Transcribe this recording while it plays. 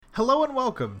Hello and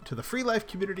welcome to the Free Life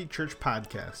Community Church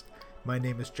podcast. My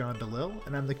name is John DeLille,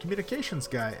 and I'm the communications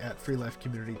guy at Free Life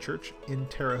Community Church in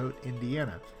Terre Haute,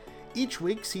 Indiana. Each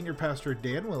week, Senior Pastor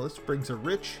Dan Willis brings a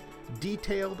rich,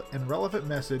 detailed, and relevant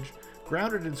message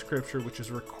grounded in Scripture, which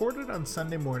is recorded on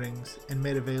Sunday mornings and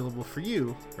made available for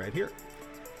you right here.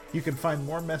 You can find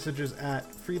more messages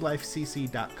at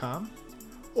freelifecc.com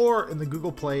or in the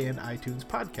Google Play and iTunes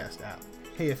podcast app.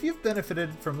 Hey, if you've benefited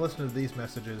from listening to these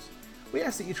messages, we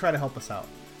ask that you try to help us out.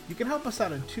 You can help us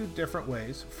out in two different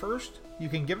ways. First, you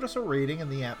can give us a rating in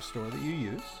the app store that you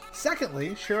use.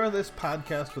 Secondly, share this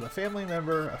podcast with a family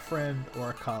member, a friend,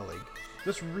 or a colleague.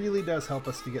 This really does help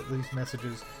us to get these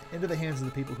messages into the hands of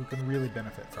the people who can really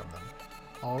benefit from them.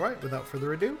 All right, without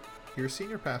further ado, here's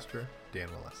Senior Pastor Dan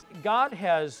Willis. God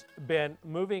has been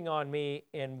moving on me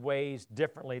in ways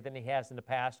differently than He has in the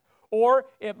past, or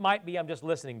it might be I'm just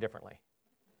listening differently.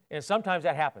 And sometimes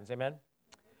that happens, amen?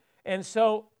 And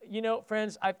so,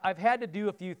 friends, I've had to do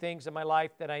a few things in my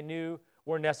life that I knew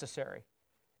were necessary.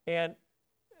 And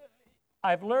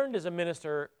I've learned as a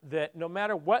minister that no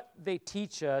matter what they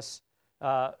teach us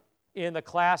in the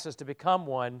classes to become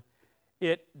one,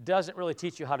 it doesn't really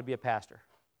teach you how to be a pastor.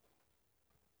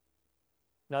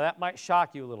 Now, that might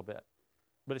shock you a little bit,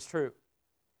 but it's true.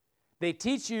 They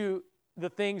teach you the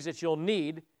things that you'll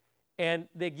need, and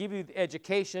they give you the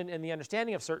education and the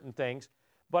understanding of certain things.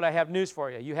 But I have news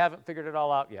for you. You haven't figured it all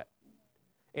out yet.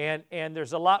 And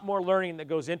there's a lot more learning that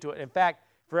goes into it. In fact,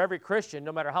 for every Christian,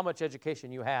 no matter how much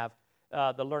education you have,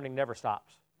 the learning never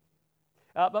stops.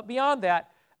 But beyond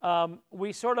that,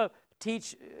 we sort of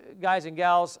teach guys and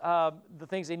gals the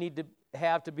things they need to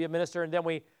have to be a minister, and then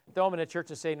we throw them in a church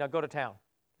and say, now go to town.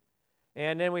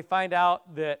 And then we find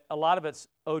out that a lot of it's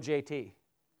OJT.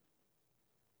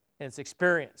 And it's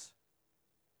experience.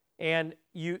 And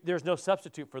there's no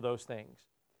substitute for those things.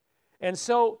 And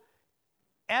so,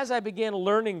 as I began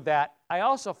learning that, I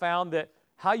also found that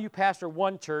how you pastor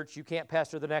one church, you can't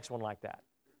pastor the next one like that.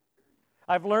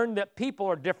 I've learned that people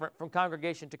are different from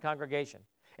congregation to congregation,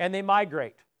 and they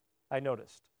migrate, I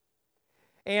noticed.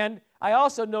 And I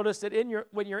also noticed that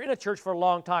when you're in a church for a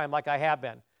long time, like I have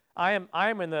been, I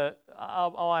am in the,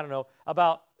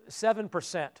 about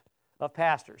 7% of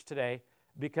pastors today,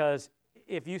 because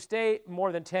if you stay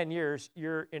more than 10 years,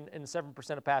 you're in 7%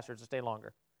 of pastors that stay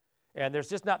longer. And there's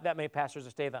just not that many pastors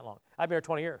that stay that long. I've been here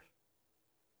 20 years.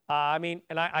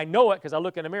 And I know it because I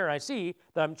look in the mirror and I see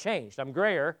that I'm changed. I'm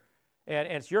grayer, and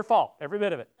it's your fault, every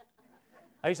bit of it.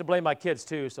 I used to blame my kids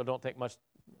too, so don't think much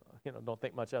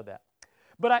of that.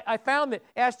 But I found that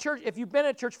as church, if you've been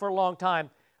at church for a long time,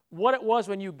 what it was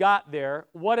when you got there,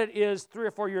 what it is 3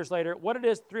 or 4 years later, what it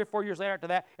is 3 or 4 years later after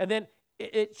that, and then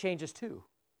it changes too.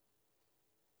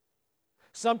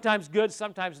 Sometimes good,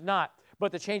 sometimes not,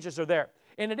 but the changes are there.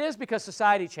 And it is because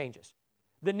society changes.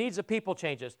 The needs of people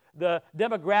changes. The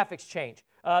demographics change.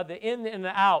 The in and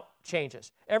the out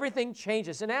changes. Everything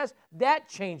changes. And as that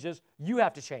changes, you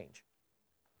have to change.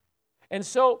 And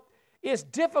so it's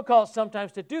difficult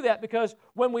sometimes to do that because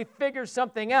when we figure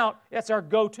something out, that's our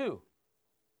go-to.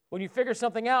 When you figure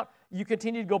something out, you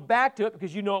continue to go back to it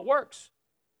because you know it works.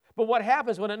 But what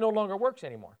happens when it no longer works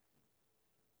anymore?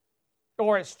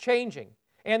 Or it's changing.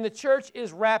 And the church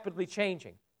is rapidly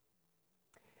changing.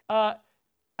 And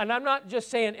I'm not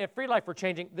just saying at Free Life we're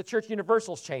changing, the church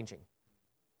universal is changing.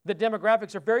 The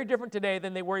demographics are very different today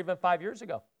than they were even 5 years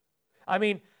ago.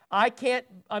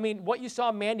 What you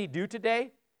saw Mandy do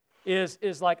today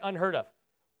is like unheard of.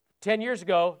 10 years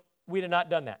ago, we'd have not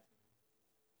done that.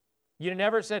 You'd have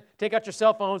never said, take out your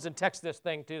cell phones and text this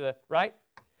thing right?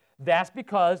 That's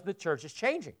because the church is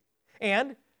changing.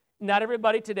 And not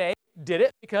everybody today did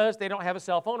it because they don't have a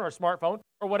cell phone or a smartphone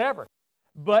or whatever.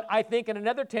 But I think in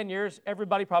another 10 years,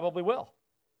 everybody probably will.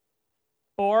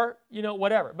 Or,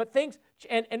 whatever. But things,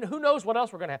 and who knows what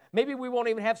else we're going to have. Maybe we won't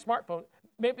even have smartphones.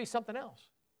 Maybe something else.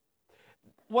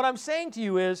 What I'm saying to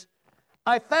you is,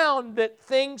 I found that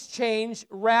things change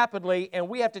rapidly, and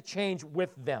we have to change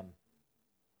with them.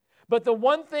 But the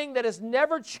one thing that has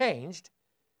never changed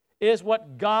is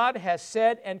what God has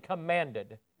said and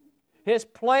commanded. His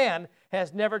plan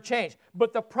has never changed.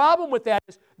 But the problem with that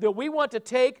is that we want to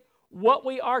take what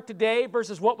we are today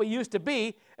versus what we used to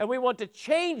be, and we want to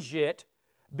change it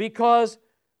because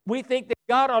we think that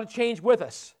God ought to change with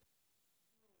us.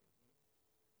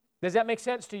 Does that make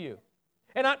sense to you?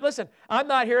 And listen, I'm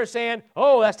not here saying,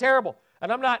 oh, that's terrible.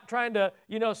 And I'm not trying to,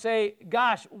 say,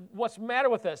 gosh, what's the matter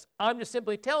with us? I'm just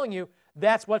simply telling you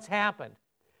that's what's happened.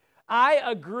 I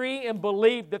agree and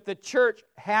believe that the church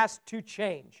has to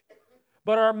change.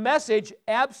 But our message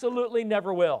absolutely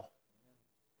never will.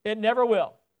 It never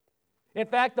will. In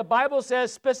fact, the Bible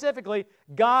says specifically,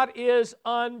 God is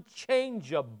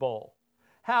unchangeable.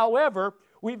 However,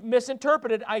 we've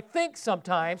misinterpreted, I think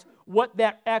sometimes, what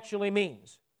that actually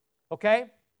means. Okay?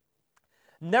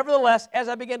 Nevertheless, as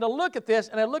I began to look at this,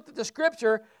 and I looked at the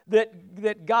scripture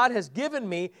that God has given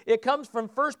me, it comes from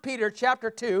 1 Peter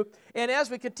chapter 2. And as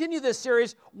we continue this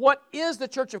series, what is the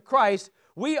Church of Christ?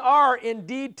 We are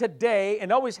indeed today,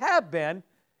 and always have been,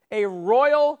 a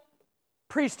royal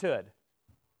priesthood.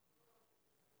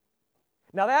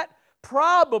 Now that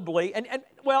probably,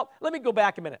 well, let me go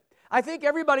back a minute. I think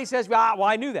everybody says, well,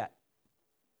 I knew that.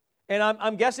 And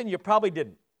I'm guessing you probably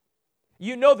didn't.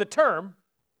 You know the term,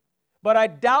 but I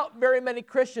doubt very many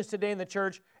Christians today in the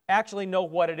church actually know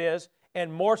what it is,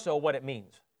 and more so what it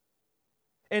means.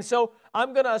 And so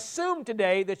I'm going to assume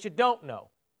today that you don't know.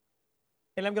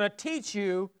 And I'm going to teach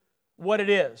you what it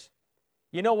is.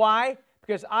 You know why?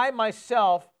 Because I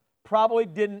myself probably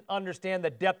didn't understand the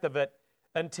depth of it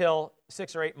until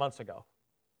 6 or 8 months ago.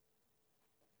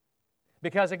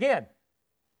 Because again,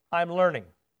 I'm learning.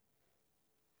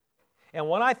 And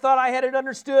when I thought I had it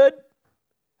understood,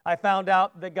 I found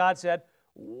out that God said,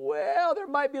 well, there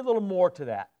might be a little more to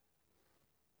that.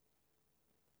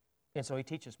 And so He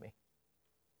teaches me.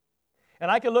 And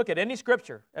I can look at any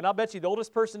scripture, and I'll bet you the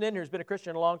oldest person in here has been a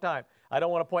Christian a long time. I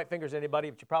don't want to point fingers at anybody,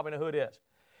 but you probably know who it is.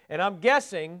 And I'm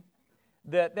guessing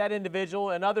that that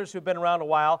individual and others who've been around a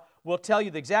while will tell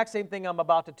you the exact same thing I'm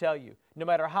about to tell you. No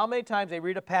matter how many times they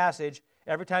read a passage,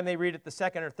 every time they read it the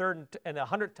second or third and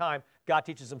 100th time, God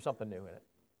teaches them something new in it.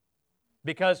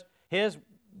 Because His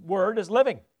Word is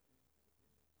living,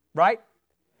 right?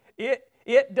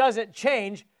 It doesn't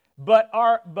change, but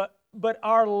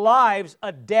our lives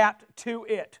adapt to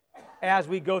it as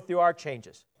we go through our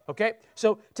changes. Okay,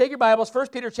 so take your Bibles, 1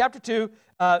 Peter chapter 2,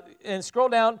 and scroll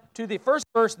down to the first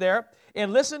verse there,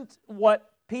 and listen to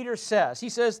what Peter says. He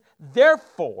says,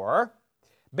 therefore,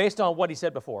 based on what he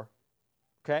said before,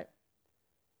 okay,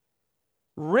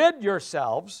 rid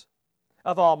yourselves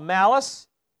of all malice,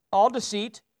 all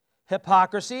deceit,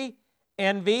 hypocrisy,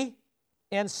 envy,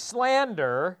 and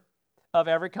slander of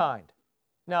every kind.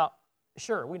 Now,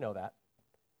 sure, we know that.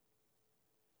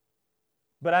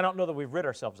 But I don't know that we've rid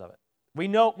ourselves of it. We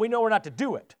know we're not to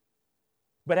do it.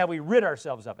 But have we rid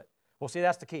ourselves of it? Well, see,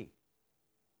 that's the key.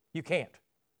 You can't.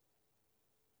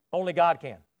 Only God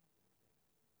can.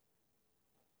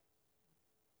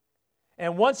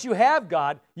 And once you have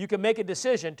God, you can make a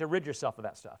decision to rid yourself of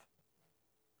that stuff.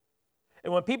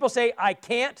 And when people say, I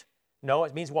can't, no,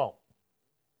 it means won't.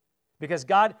 Because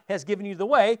God has given you the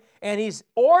way, and He's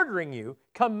ordering you,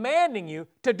 commanding you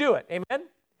to do it. Amen?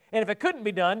 And if it couldn't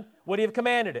be done, would He have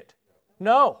commanded it?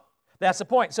 No. That's the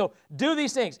point. So do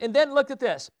these things. And then look at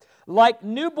this. Like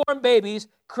newborn babies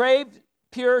crave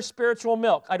pure spiritual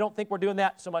milk. I don't think we're doing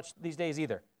that so much these days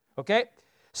either. Okay?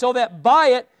 So that by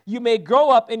it you may grow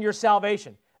up in your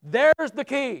salvation. There's the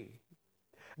key.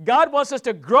 God wants us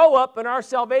to grow up in our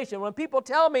salvation. When people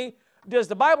tell me, does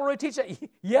the Bible really teach that?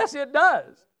 Yes, it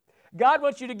does. God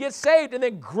wants you to get saved and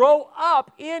then grow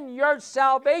up in your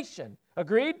salvation.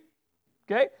 Agreed?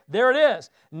 Okay, there it is.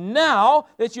 Now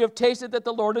that you have tasted that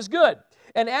the Lord is good.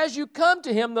 And as you come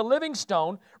to Him, the living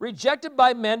stone, rejected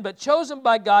by men but chosen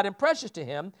by God and precious to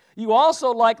Him, you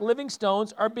also, like living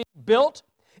stones, are being built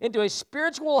into a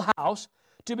spiritual house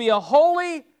to be a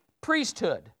holy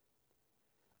priesthood,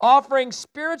 offering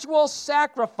spiritual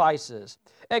sacrifices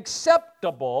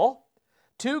acceptable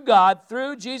to God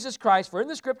through Jesus Christ. For in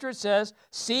the Scripture it says,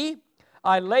 see,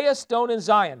 I lay a stone in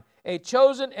Zion, a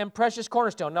chosen and precious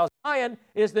cornerstone. Now, Zion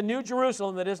is the New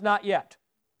Jerusalem that is not yet.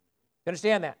 You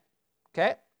understand that?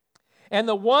 Okay? And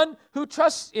the one who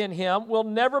trusts in Him will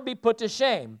never be put to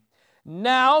shame.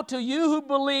 Now, to you who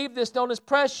believe, this stone is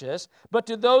precious, but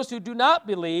to those who do not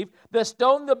believe, the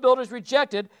stone the builders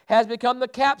rejected has become the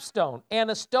capstone,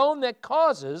 and a stone that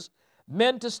causes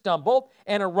men to stumble,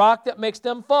 and a rock that makes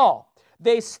them fall.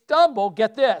 They stumble,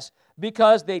 get this,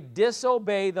 because they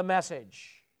disobey the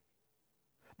message.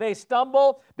 They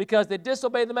stumble because they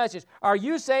disobey the message. Are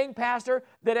you saying, Pastor,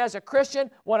 that as a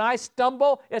Christian, when I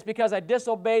stumble, it's because I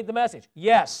disobeyed the message?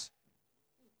 Yes.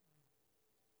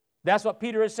 That's what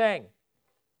Peter is saying.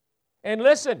 And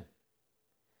listen,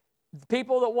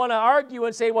 people that want to argue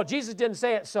and say, well, Jesus didn't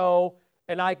say it so,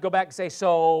 and I go back and say,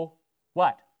 so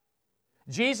what?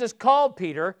 Jesus called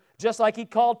Peter just like He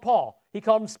called Paul. He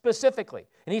called him specifically.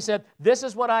 And He said, this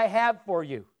is what I have for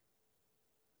you.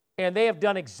 And they have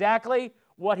done exactly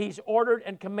what He's ordered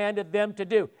and commanded them to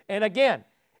do. And again,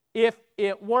 if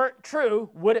it weren't true,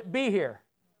 would it be here?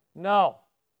 No.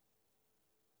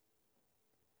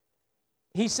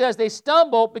 He says they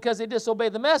stumble because they disobey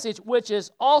the message, which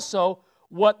is also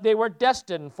what they were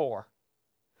destined for.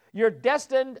 You're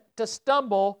destined to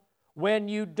stumble when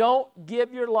you don't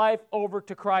give your life over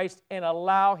to Christ and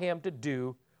allow Him to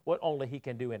do what only He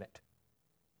can do in it.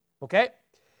 Okay?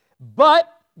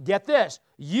 But, get this,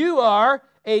 you are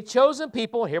a chosen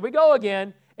people, here we go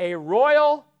again, a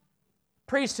royal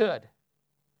priesthood,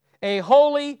 a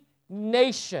holy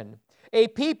nation, a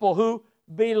people who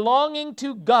belonging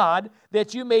to God,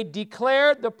 that you may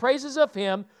declare the praises of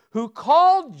Him who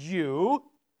called you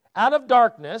out of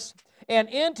darkness and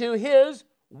into His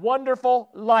wonderful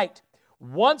light.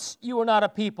 Once you were not a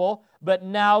people, but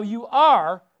now you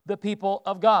are the people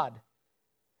of God.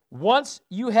 Once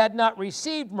you had not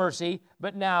received mercy,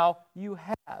 but now you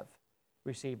have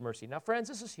received mercy. Now, friends,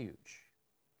 this is huge.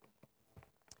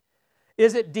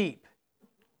 Is it deep?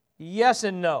 Yes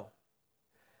and no.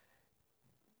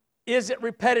 Is it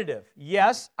repetitive?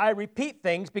 Yes, I repeat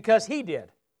things because He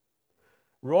did.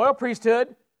 Royal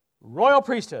priesthood, royal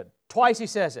priesthood. Twice He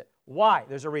says it. Why?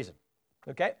 There's a reason.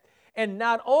 Okay? And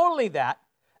not only that,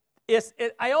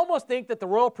 I almost think that the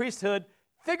royal priesthood,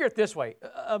 figure it this way.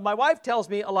 My wife tells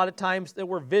me a lot of times that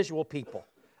we're visual people.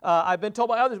 I've been told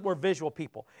by others we're visual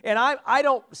people. And I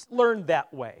don't learn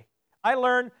that way. I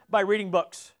learn by reading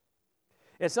books.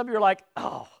 And some of you are like,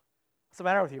 oh, what's the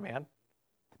matter with you, man?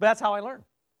 But that's how I learn.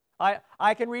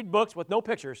 I can read books with no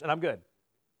pictures, and I'm good.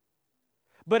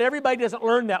 But everybody doesn't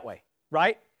learn that way,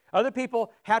 right? Other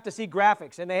people have to see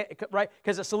graphics, and right?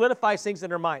 Because it solidifies things in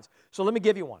their minds. So let me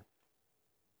give you one.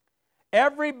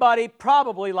 Everybody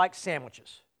probably likes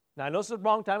sandwiches. Now, I know this is the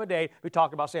wrong time of day to be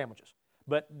talking about sandwiches,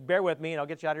 but bear with me, and I'll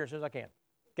get you out of here as soon as I can.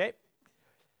 Okay?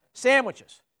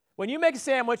 Sandwiches. When you make a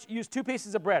sandwich, you use 2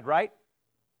 pieces of bread, right?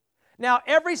 Now,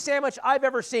 every sandwich I've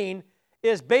ever seen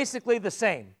is basically the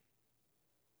same.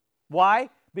 Why?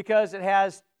 Because it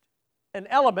has an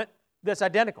element that's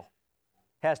identical.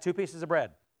 It has 2 pieces of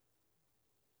bread.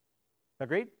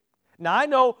 Agreed? Now, I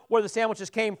know where the sandwiches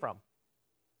came from.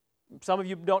 Some of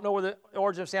you don't know where the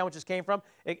origin of sandwiches came from.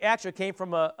 It actually came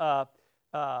from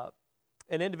an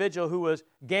individual who was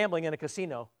gambling in a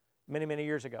casino many, many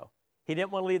years ago. He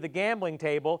didn't want to leave the gambling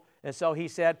table, and so he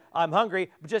said, I'm hungry,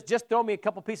 but just throw me a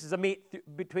couple pieces of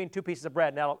meat between 2 pieces of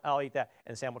bread, and I'll eat that.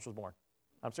 And the sandwich was born.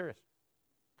 I'm serious.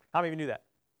 How many of you knew that?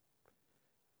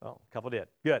 Well, a couple did.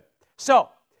 Good. So,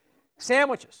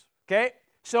 sandwiches, okay?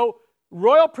 So,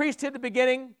 royal priesthood at the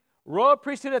beginning, royal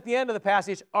priesthood at the end of the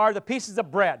passage are the pieces of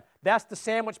bread. That's the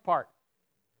sandwich part.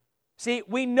 See,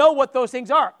 we know what those things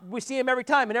are. We see them every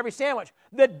time in every sandwich.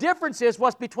 The difference is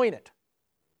what's between it.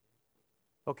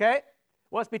 Okay?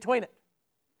 What's between it?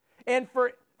 And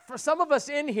for some of us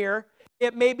in here,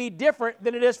 it may be different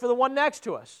than it is for the one next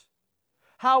to us.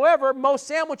 However, most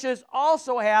sandwiches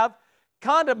also have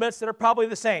condiments that are probably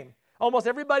the same. Almost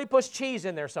everybody puts cheese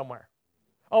in there somewhere.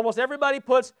 Almost everybody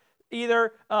puts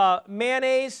either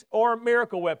mayonnaise or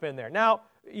Miracle Whip in there. Now,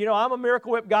 you know, I'm a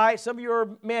Miracle Whip guy. Some of you are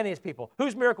mayonnaise people.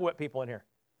 Who's Miracle Whip people in here?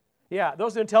 Yeah,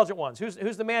 those are the intelligent ones. Who's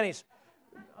the mayonnaise?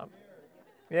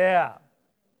 Yeah.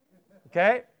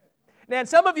 Okay? And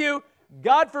some of you,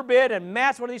 God forbid, and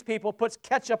Matt's one of these people, puts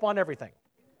ketchup on everything.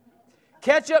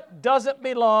 Ketchup doesn't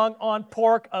belong on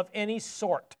pork of any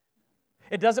sort.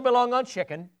 It doesn't belong on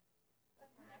chicken.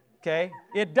 Okay?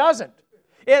 It doesn't.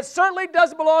 It certainly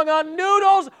doesn't belong on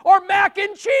noodles or mac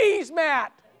and cheese,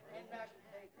 Matt.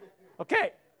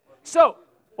 Okay. So,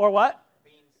 or what?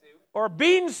 Bean soup. Or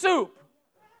bean soup.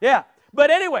 Yeah. But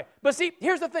anyway, but see,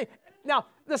 here's the thing. Now,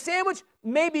 the sandwich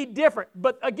may be different,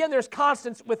 but again, there's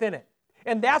constants within it.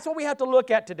 And that's what we have to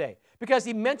look at today, because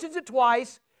he mentions it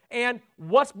twice, and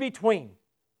what's between.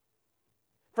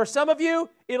 For some of you,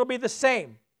 it'll be the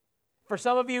same. For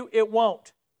some of you, it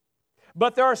won't.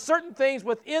 But there are certain things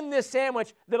within this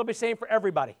sandwich that'll be the same for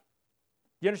everybody.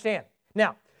 You understand?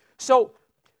 Now, so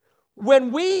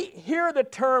when we hear the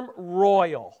term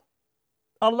royal,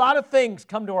 a lot of things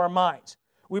come to our minds.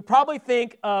 We probably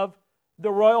think of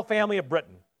the royal family of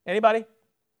Britain. Anybody?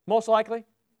 Most likely?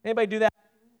 Anybody do that?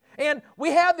 And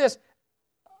we have this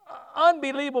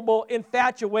unbelievable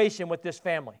infatuation with this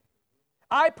family.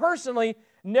 I personally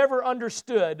never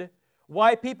understood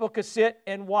why people could sit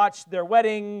and watch their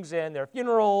weddings and their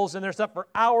funerals and their stuff for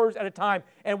hours at a time,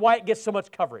 and why it gets so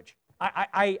much coverage.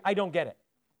 I don't get it.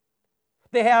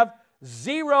 They have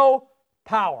zero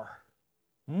power.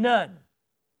 None.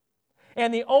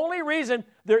 And the only reason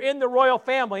they're in the royal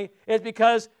family is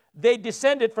because they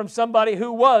descended from somebody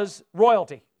who was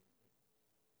royalty.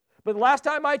 But the last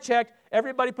time I checked,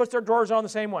 everybody puts their drawers on the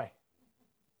same way.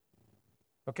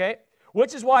 Okay?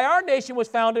 Which is why our nation was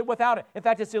founded without it. In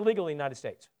fact, it's illegal in the United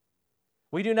States.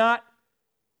 We do not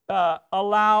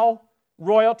allow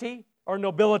royalty or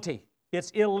nobility. It's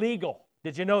illegal.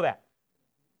 Did you know that?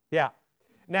 Yeah.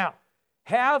 Now,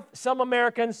 Have some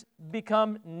Americans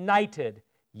become knighted?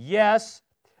 Yes,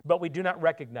 but we do not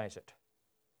recognize it.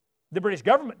 The British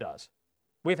government does.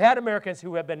 We've had Americans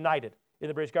who have been knighted in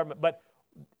the British government, but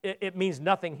it means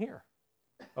nothing here,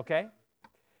 okay?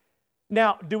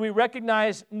 Now, do we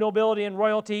recognize nobility and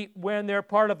royalty when they're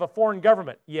part of a foreign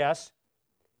government? Yes.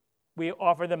 We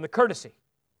offer them the courtesy,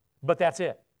 but that's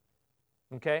it,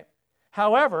 okay?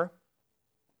 However,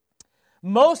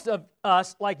 most of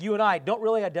us, like you and I, don't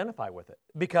really identify with it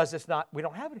because we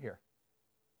don't have it here.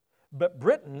 But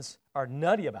Britons are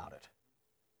nutty about it.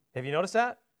 Have you noticed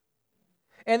that?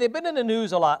 And they've been in the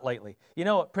news a lot lately. You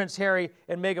know, Prince Harry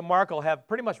and Meghan Markle have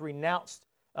pretty much renounced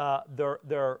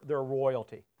their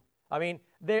royalty. I mean,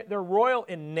 they're royal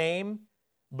in name,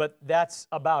 but that's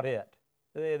about it.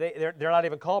 They're not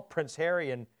even called Prince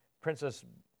Harry and Princess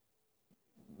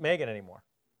Meghan anymore.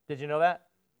 Did you know that?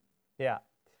 Yeah.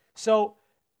 So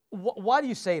why do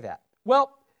you say that?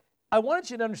 Well, I wanted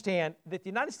you to understand that the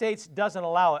United States doesn't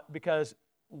allow it because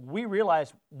we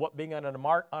realize what being under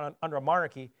a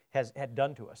monarchy had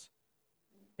done to us.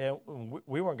 And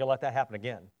we weren't going to let that happen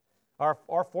again.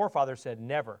 Our forefathers said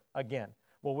never again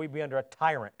will we be under a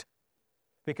tyrant,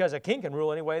 because a king can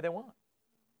rule any way they want.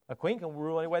 A queen can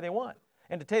rule any way they want.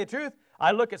 And to tell you the truth,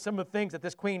 I look at some of the things that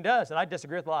this queen does, and I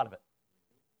disagree with a lot of it.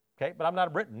 Okay, but I'm not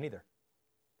a Briton either.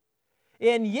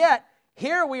 And yet,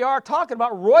 here we are talking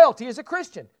about royalty as a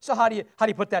Christian. So how do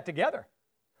you put that together?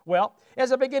 Well,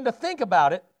 as I begin to think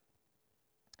about it,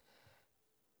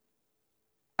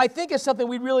 I think it's something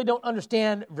we really don't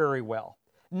understand very well.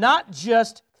 Not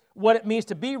just what it means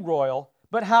to be royal,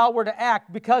 but how we're to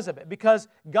act because of it. Because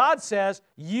God says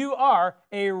you are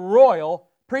a royal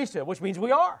priesthood, which means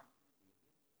we are.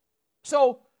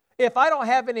 So if I don't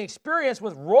have any experience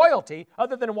with royalty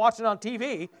other than watching on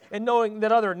TV and knowing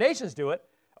that other nations do it,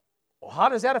 well, how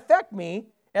does that affect me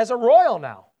as a royal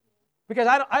now? Because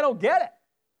I don't get it.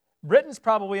 Britons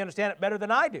probably understand it better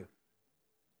than I do.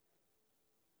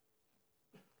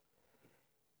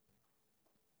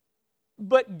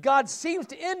 But God seems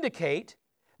to indicate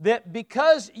that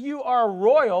because you are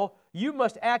royal, you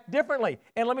must act differently.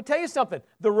 And let me tell you something.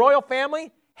 The royal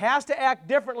family has to act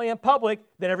differently in public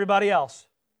than everybody else.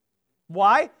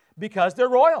 Why? Because they're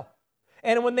royal.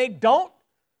 And when they don't,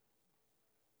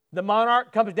 the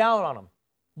monarch comes down on them.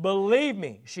 Believe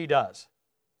me, she does.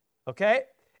 Okay?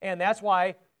 And that's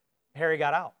why Harry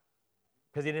got out,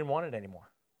 because he didn't want it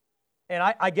anymore. And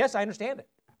I guess I understand it.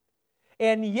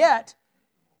 And yet,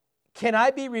 can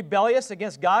I be rebellious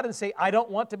against God and say, I don't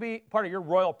want to be part of your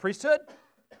royal priesthood?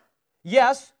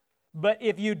 Yes, but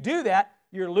if you do that,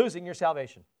 you're losing your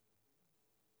salvation.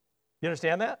 You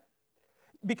understand that?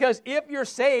 Because if you're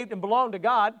saved and belong to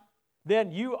God,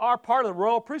 then you are part of the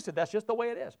royal priesthood. That's just the way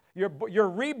it is. You're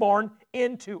reborn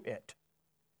into it.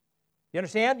 You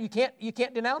understand? You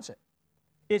can't denounce it.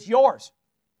 It's yours.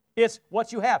 It's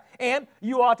what you have. And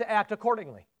you ought to act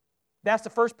accordingly. That's the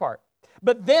first part.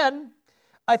 But then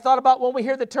I thought about when we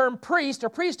hear the term priest or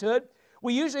priesthood,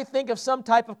 we usually think of some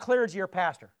type of clergy or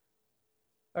pastor.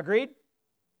 Agreed?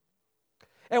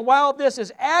 And while this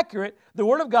is accurate, the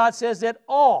Word of God says that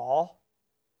all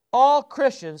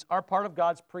Christians are part of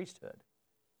God's priesthood.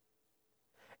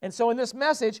 And so in this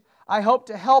message, I hope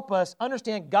to help us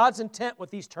understand God's intent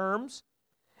with these terms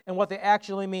and what they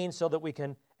actually mean so that we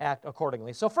can act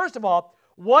accordingly. So first of all,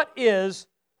 what is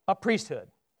a priesthood?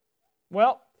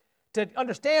 Well, to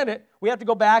understand it, we have to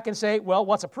go back and say, well,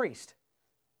 what's a priest?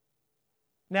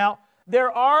 Now,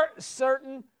 there are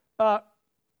certain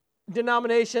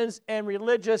denominations and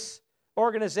religious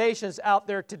organizations out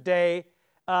there today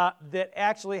that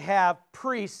actually have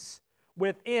priests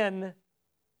within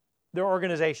their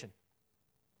organization.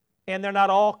 And they're not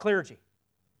all clergy.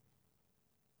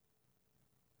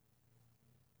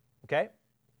 Okay?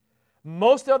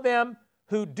 Most of them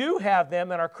who do have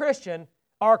them and are Christian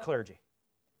are clergy.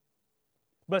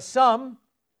 But some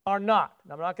are not.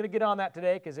 And I'm not going to get on that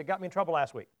today because it got me in trouble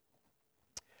last week.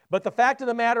 But the fact of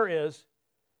the matter is,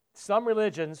 some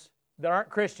religions that aren't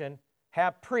Christian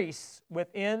have priests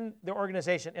within their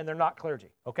organization and they're not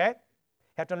clergy. Okay?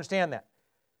 Have to understand that.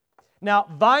 Now,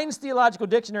 Vine's Theological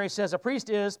Dictionary says a priest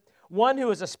is one who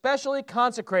is especially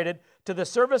consecrated to the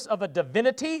service of a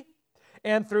divinity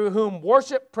and through whom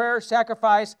worship, prayer,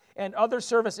 sacrifice, and other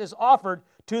service is offered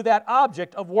to that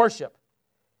object of worship.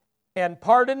 And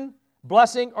pardon,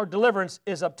 blessing, or deliverance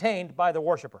is obtained by the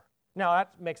worshiper. Now,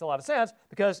 that makes a lot of sense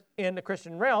because in the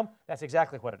Christian realm, that's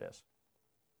exactly what it is.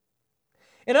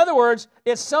 In other words,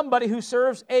 it's somebody who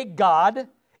serves a god,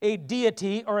 a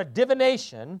deity, or a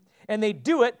divination, and they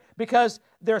do it because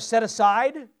they're set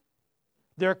aside,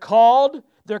 they're called,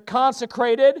 they're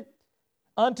consecrated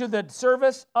unto the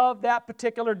service of that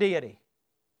particular deity.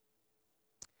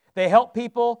 They help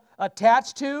people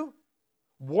attach to,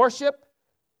 worship,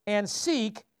 and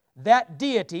seek that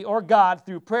deity or God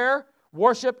through prayer,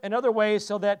 worship, and other ways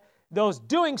so that those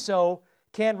doing so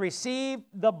can receive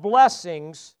the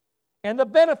blessings and the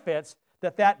benefits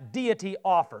that that deity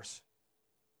offers.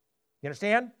 You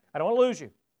understand? I don't want to lose you.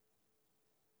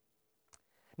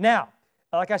 Now,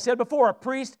 like I said before, a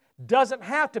priest doesn't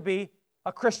have to be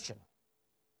a Christian.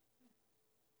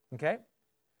 Okay?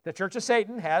 The Church of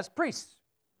Satan has priests.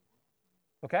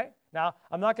 Okay? Now,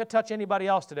 I'm not going to touch anybody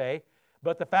else today,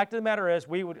 but the fact of the matter is,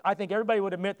 I think everybody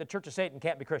would admit the Church of Satan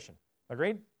can't be Christian.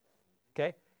 Agreed?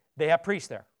 Okay? They have priests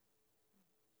there.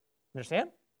 Understand?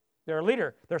 They're a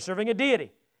leader. They're serving a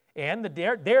deity. And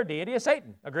their deity is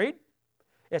Satan. Agreed?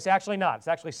 It's actually not. It's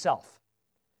actually self.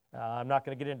 I'm not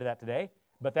going to get into that today,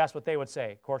 but that's what they would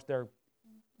say. Of course, they're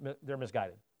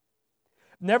misguided.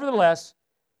 Nevertheless,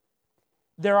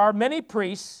 there are many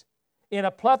priests in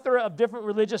a plethora of different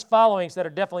religious followings that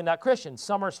are definitely not Christians.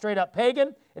 Some are straight up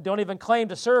pagan and don't even claim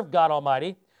to serve God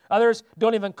Almighty. Others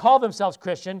don't even call themselves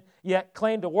Christian, yet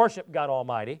claim to worship God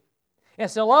Almighty.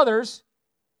 And still others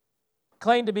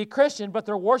claim to be Christian, but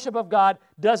their worship of God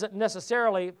doesn't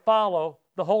necessarily follow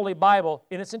the Holy Bible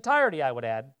in its entirety, I would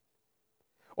add.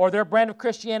 Or their brand of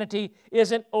Christianity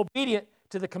isn't obedient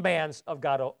to the commands of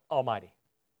God Almighty.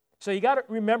 So you got to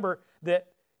remember that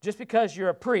just because you're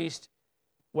a priest,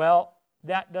 well,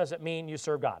 that doesn't mean you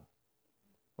serve God.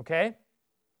 Okay?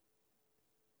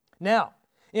 Now,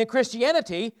 in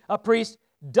Christianity, a priest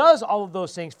does all of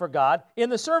those things for God in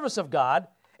the service of God,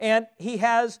 and he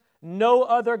has no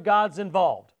other gods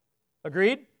involved.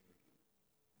 Agreed?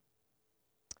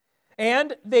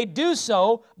 And they do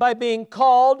so by being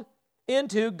called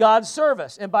into God's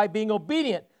service and by being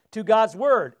obedient to God's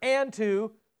word and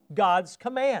to God's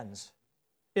commands.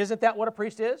 Isn't that what a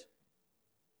priest is?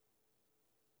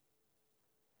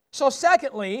 So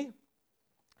secondly,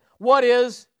 what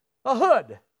is a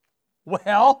hood?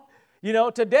 Well,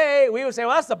 today we would say,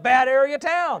 well, that's the bad area of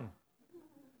town.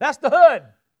 That's the hood.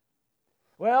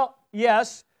 Well,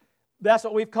 yes, that's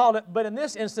what we've called it, but in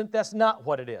this instance, that's not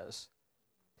what it is.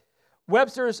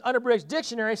 Webster's Unabridged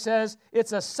Dictionary says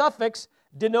it's a suffix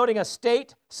denoting a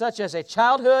state such as a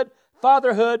childhood,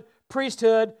 fatherhood,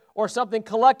 priesthood, or something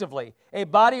collectively, a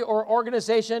body or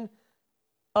organization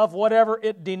of whatever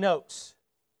it denotes.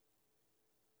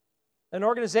 An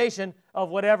organization of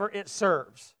whatever it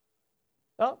serves.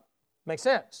 Oh, makes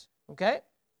sense, okay?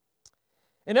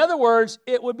 In other words,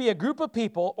 it would be a group of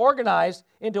people organized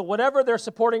into whatever they're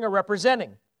supporting or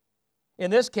representing.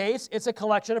 In this case, it's a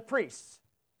collection of priests.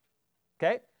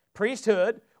 Okay?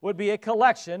 Priesthood would be a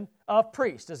collection of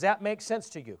priests. Does that make sense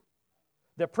to you?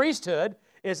 The priesthood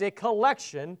is a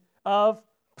collection of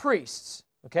priests.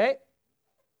 Okay?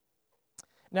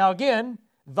 Now again,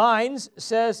 Vines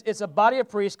says it's a body of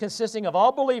priests consisting of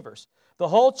all believers, the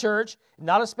whole church,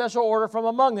 not a special order from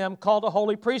among them called a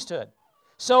holy priesthood.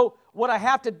 So what I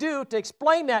have to do to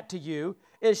explain that to you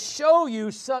is show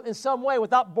you in some way,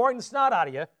 without boring the snot out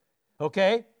of you,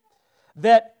 okay,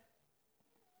 that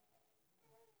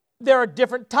there are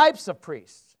different types of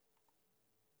priests.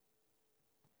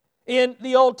 In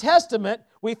the Old Testament,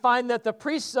 we find that the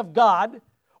priests of God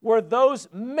were those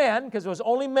men, because it was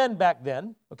only men back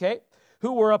then, okay,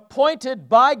 who were appointed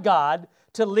by God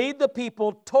to lead the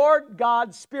people toward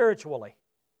God spiritually.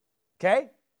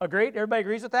 Okay? Agreed? Everybody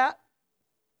agrees with that?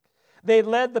 They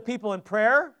led the people in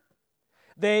prayer.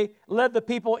 They led the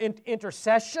people in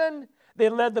intercession. They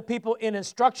led the people in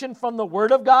instruction from the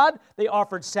Word of God. They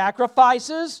offered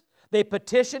sacrifices. They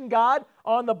petitioned God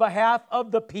on the behalf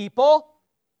of the people.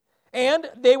 And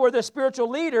they were the spiritual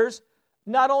leaders,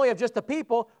 not only of just the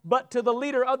people, but to the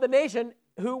leader of the nation,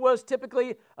 who was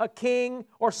typically a king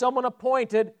or someone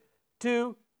appointed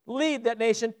to lead that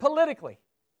nation politically.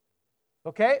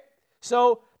 Okay?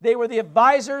 So they were the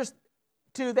advisors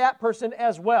to that person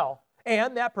as well.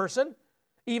 And that person,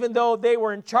 even though they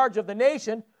were in charge of the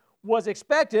nation, was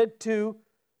expected to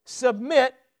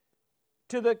submit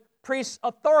to the priest's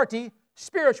authority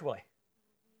spiritually.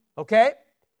 Okay?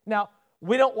 Now,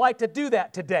 we don't like to do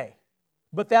that today,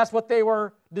 but that's what they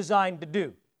were designed to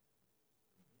do.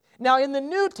 Now, in the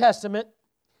New Testament,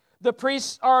 the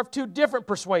priests are of two different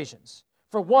persuasions.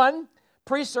 For one,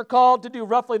 priests are called to do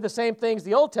roughly the same things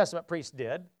the Old Testament priests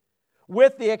did,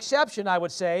 with the exception, I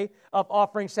would say, of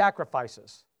offering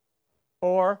sacrifices.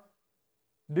 Or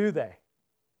do they?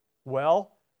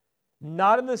 Well,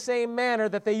 not in the same manner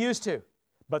that they used to,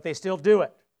 but they still do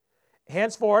it.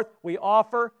 Henceforth, we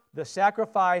offer the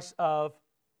sacrifice of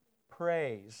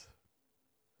praise.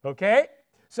 Okay?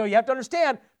 So you have to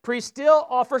understand, priests still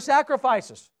offer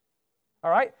sacrifices.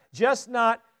 All right? Just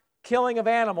not killing of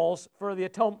animals for the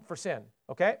atonement for sin.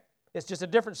 Okay? It's just a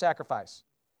different sacrifice.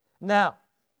 Now,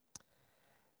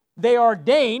 they are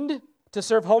ordained to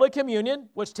serve Holy Communion,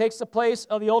 which takes the place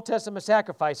of the Old Testament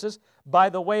sacrifices by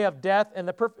the way of death and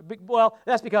the perfect. Well,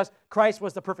 that's because Christ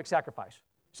was the perfect sacrifice.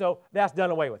 So that's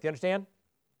done away with. You understand?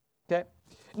 Okay?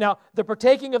 Now, the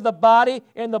partaking of the body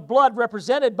and the blood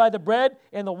represented by the bread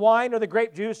and the wine or the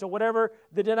grape juice or whatever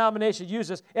the denomination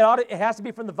uses, it has to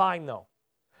be from the vine, though.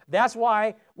 That's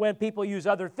why when people use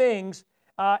other things,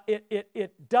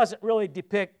 it doesn't really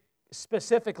depict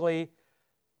specifically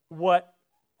what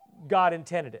God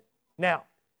intended it. Now,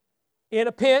 in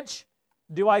a pinch,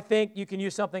 do I think you can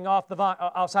use something off the vine,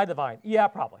 outside the vine? Yeah,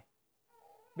 probably.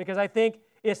 Because I think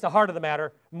it's the heart of the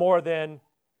matter more than,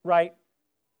 right,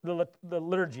 the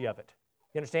liturgy of it.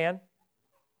 You understand?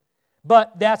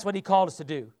 But that's what he called us to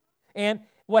do. And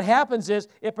what happens is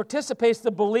it participates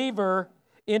the believer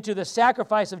into the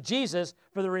sacrifice of Jesus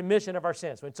for the remission of our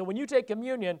sins. So when you take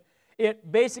communion,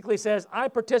 it basically says,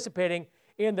 I'm participating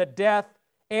in the death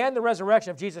and the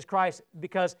resurrection of Jesus Christ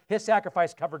because his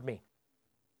sacrifice covered me.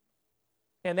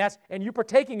 And you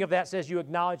partaking of that says you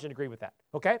acknowledge and agree with that.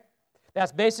 Okay?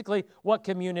 That's basically what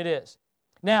communion is.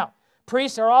 Now,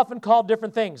 priests are often called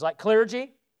different things, like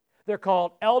clergy. They're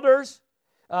called elders.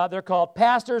 They're called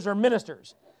pastors or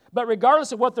ministers. But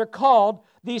regardless of what they're called,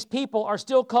 these people are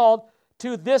still called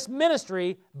to this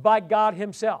ministry by God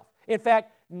himself. In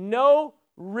fact, no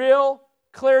real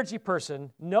clergy person,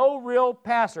 no real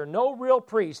pastor, no real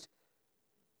priest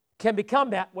can become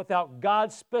that without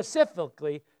God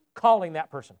specifically calling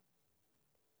that person.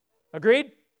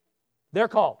 Agreed? They're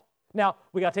called. Now,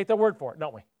 we got to take their word for it,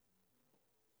 don't we?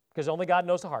 Because only God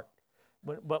knows the heart.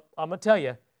 But I'm going to tell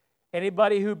you,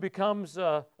 anybody who becomes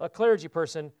a clergy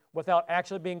person without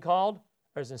actually being called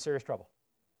is in serious trouble.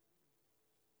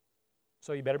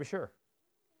 So you better be sure.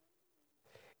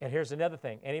 And here's another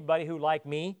thing. Anybody who, like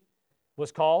me,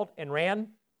 was called and ran,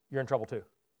 you're in trouble too.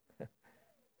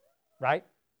 Right?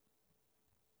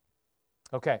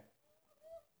 Okay.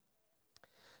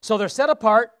 So they're set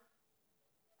apart,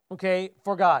 okay,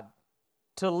 for God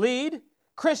to lead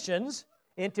Christians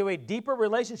into a deeper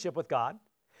relationship with God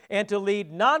and to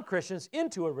lead non-Christians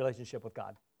into a relationship with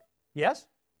God. Yes?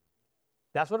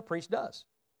 That's what a priest does.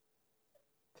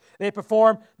 They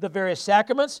perform the various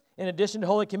sacraments in addition to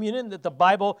Holy Communion that the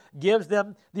Bible gives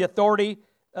them the authority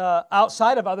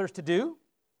outside of others to do,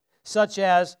 such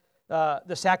as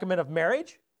the sacrament of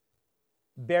marriage,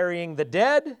 burying the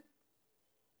dead,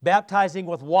 baptizing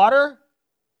with water,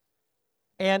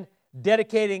 and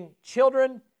dedicating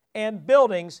children and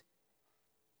buildings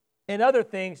and other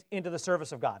things into the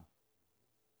service of God.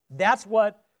 That's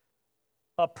what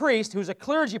a priest who's a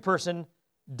clergy person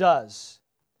does.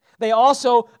 They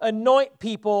also anoint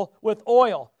people with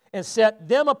oil and set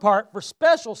them apart for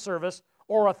special service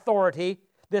or authority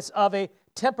that's of a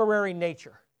temporary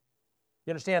nature.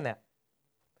 You understand that?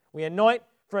 We anoint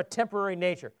for a temporary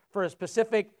nature, for a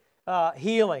specific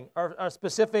healing or a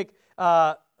specific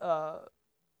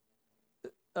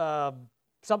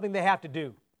something they have to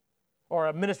do or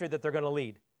a ministry that they're going to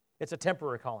lead. It's a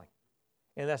temporary calling,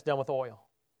 and that's done with oil.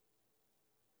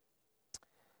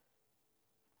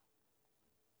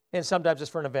 And sometimes it's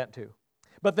for an event too.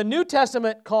 But the New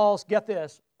Testament calls, get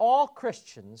this, all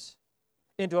Christians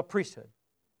into a priesthood.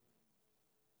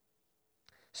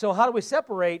 So how do we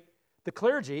separate the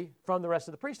clergy from the rest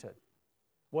of the priesthood?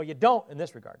 Well, you don't in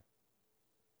this regard.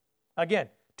 Again,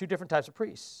 two different types of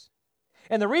priests.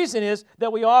 And the reason is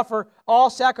that we offer all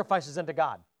sacrifices unto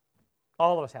God.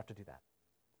 All of us have to do that.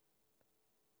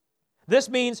 This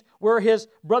means we're his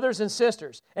brothers and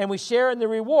sisters, and we share in the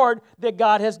reward that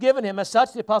God has given him. As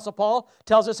such, the Apostle Paul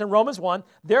tells us in Romans 1,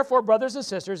 therefore, brothers and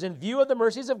sisters, in view of the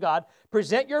mercies of God,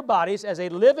 present your bodies as a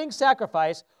living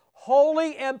sacrifice,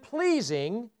 holy and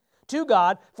pleasing to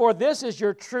God, for this is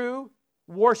your true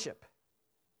worship.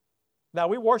 Now,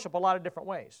 we worship a lot of different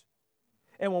ways.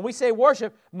 And when we say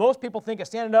worship, most people think of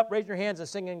standing up, raising your hands, and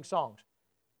singing songs.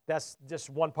 That's just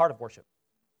one part of worship.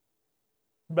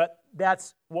 But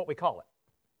that's what we call it.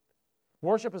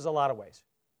 Worship is a lot of ways.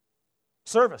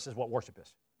 Service is what worship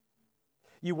is.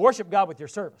 You worship God with your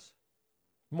service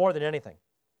more than anything.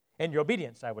 And your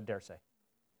obedience, I would dare say.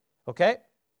 Okay?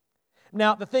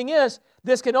 Now, the thing is,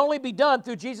 this can only be done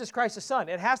through Jesus Christ the Son.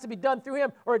 It has to be done through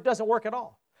him or it doesn't work at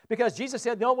all. Because Jesus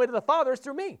said the only way to the Father is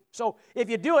through me. So if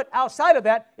you do it outside of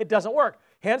that, it doesn't work.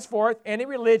 Henceforth, any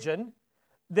religion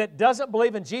that doesn't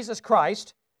believe in Jesus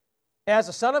Christ as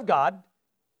the Son of God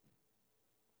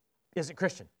isn't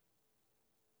Christian.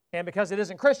 And because it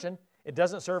isn't Christian, it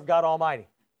doesn't serve God Almighty.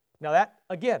 Now that,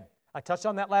 again, I touched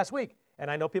on that last week, and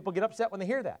I know people get upset when they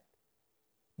hear that.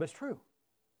 But it's true.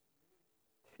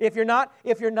 If you're going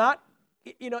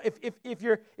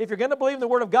to believe in the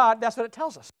Word of God, that's what it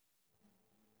tells us.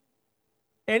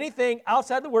 Anything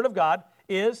outside the Word of God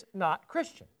is not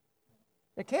Christian.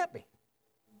 It can't be.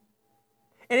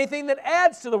 Anything that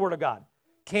adds to the Word of God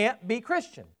can't be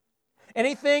Christian.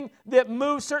 Anything that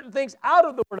moves certain things out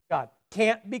of the Word of God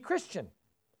can't be Christian.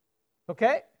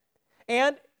 Okay?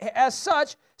 And as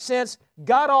such, since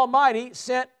God Almighty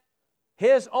sent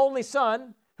His only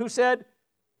Son, who said,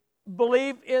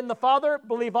 believe in the Father,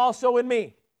 believe also in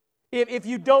me. If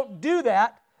you don't do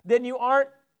that, then you aren't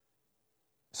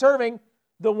serving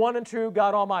the one and true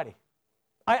God Almighty.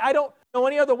 I don't know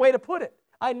any other way to put it.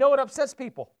 I know it upsets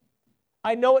people.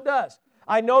 I know it does.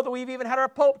 I know that we've even had our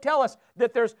Pope tell us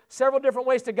that there's several different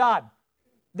ways to God.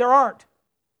 There aren't.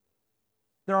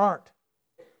 There aren't.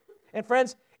 And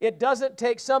friends, it doesn't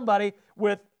take somebody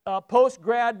with a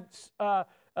post-grad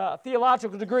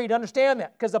theological degree to understand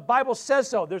that, because the Bible says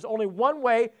so. There's only one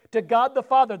way to God the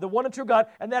Father, the one and true God,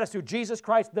 and that is through Jesus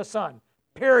Christ the Son.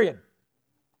 Period.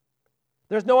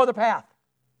 There's no other path.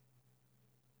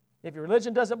 If your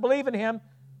religion doesn't believe in Him,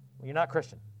 well, you're not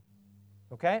Christian.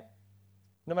 Okay?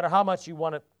 No matter how much you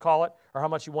want to call it or how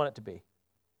much you want it to be.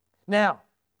 Now,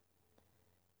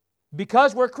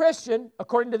 because we're Christian,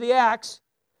 according to the Acts,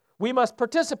 we must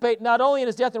participate not only in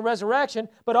His death and resurrection,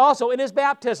 but also in His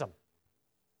baptism.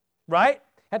 Right?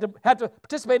 Had to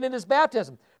participate in His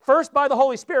baptism. First by the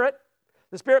Holy Spirit.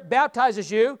 The Spirit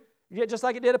baptizes you, just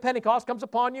like it did at Pentecost, comes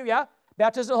upon you, yeah?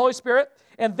 Baptism of the Holy Spirit.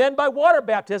 And then by water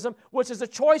baptism, which is a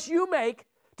choice you make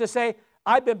to say,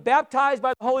 I've been baptized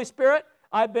by the Holy Spirit,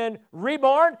 I've been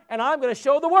reborn, and I'm going to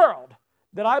show the world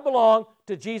that I belong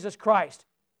to Jesus Christ,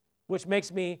 which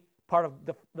makes me part of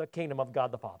the kingdom of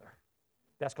God the Father.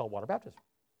 That's called water baptism.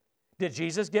 Did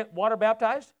Jesus get water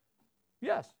baptized?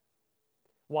 Yes.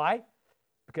 Why?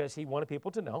 Because He wanted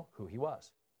people to know who He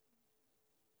was.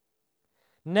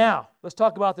 Now, let's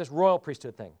talk about this royal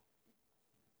priesthood thing.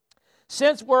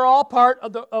 Since we're all part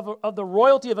of the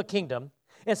royalty of a kingdom,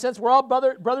 and since we're all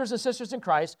brothers and sisters in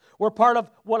Christ, we're part of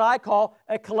what I call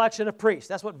a collection of priests.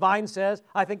 That's what Vine says.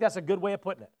 I think that's a good way of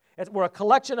putting it. We're a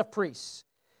collection of priests.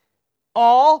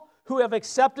 All who have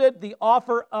accepted the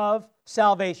offer of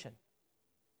salvation.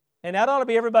 And that ought to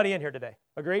be everybody in here today.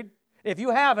 Agreed? If you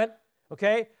haven't,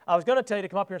 okay, I was going to tell you to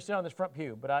come up here and sit on this front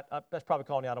pew, but that's probably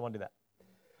calling you out. I don't want to do that.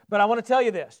 But I want to tell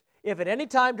you this. If at any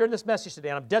time during this message today,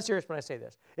 and I'm dead serious when I say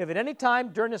this, if at any time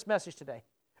during this message today,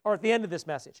 or at the end of this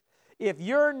message, if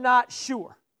you're not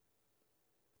sure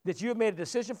that you have made a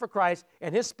decision for Christ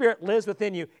and His Spirit lives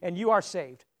within you and you are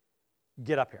saved,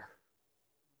 get up here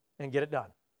and get it done.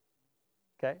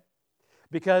 Okay?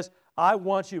 Because I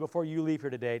want you, before you leave here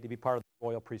today, to be part of the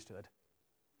royal priesthood.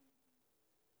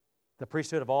 The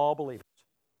priesthood of all believers.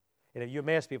 And if you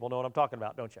Emmaus people know what I'm talking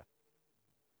about, don't you?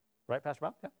 Right, Pastor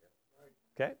Bob? Yeah.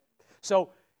 Okay?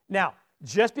 So, now,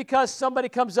 just because somebody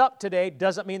comes up today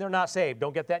doesn't mean they're not saved.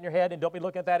 Don't get that in your head and don't be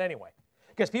looking at that anyway.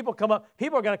 Because people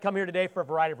are going to come here today for a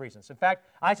variety of reasons. In fact,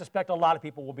 I suspect a lot of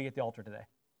people will be at the altar today.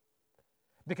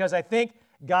 Because I think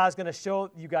God's going to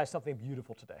show you guys something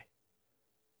beautiful today.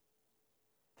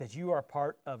 That you are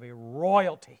part of a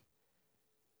royalty.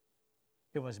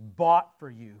 It was bought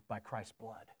for you by Christ's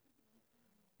blood.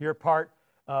 You're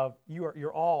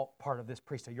all part of this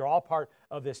priesthood. You're all part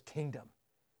of this kingdom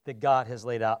that God has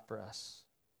laid out for us.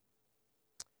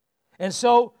 And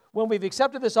so, when we've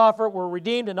accepted this offer, we're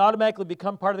redeemed and automatically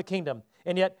become part of the kingdom.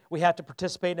 And yet, we have to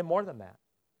participate in more than that.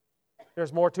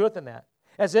 There's more to it than that.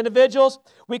 As individuals,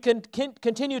 we can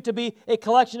continue to be a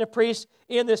collection of priests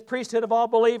in this priesthood of all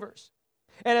believers.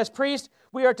 And as priests,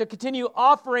 we are to continue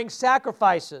offering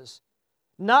sacrifices,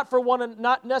 not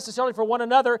necessarily for one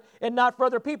another and not for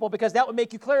other people, because that would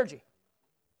make you clergy.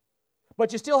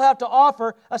 But you still have to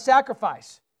offer a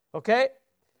sacrifice, okay?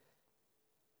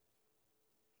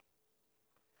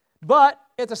 But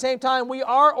at the same time, we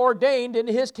are ordained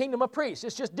into His kingdom of priests.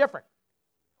 It's just different.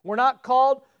 We're not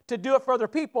called to do it for other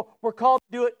people. We're called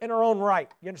to do it in our own right.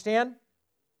 You understand?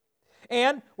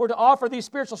 And we're to offer these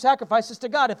spiritual sacrifices to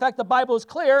God. In fact, the Bible is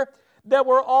clear that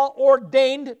we're all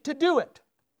ordained to do it.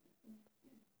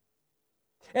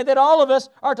 And that all of us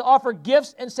are to offer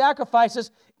gifts and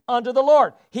sacrifices unto the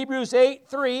Lord. Hebrews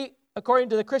 8:3, according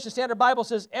to the Christian Standard Bible,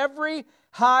 says, every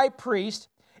high priest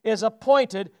is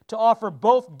appointed to offer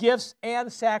both gifts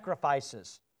and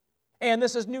sacrifices. And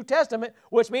this is New Testament,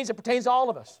 which means it pertains to all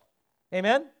of us.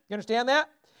 Amen? You understand that?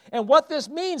 And what this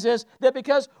means is that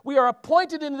because we are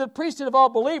appointed into the priesthood of all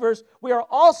believers, we are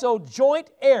also joint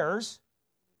heirs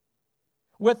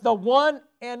with the one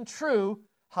and true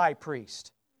high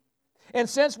priest. And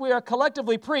since we are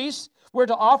collectively priests, we're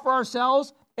to offer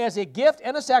ourselves as a gift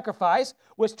and a sacrifice,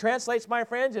 which translates, my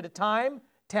friends, into time,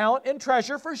 talent, and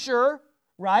treasure for sure,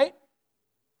 right?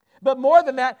 But more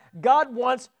than that, God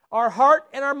wants our heart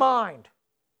and our mind.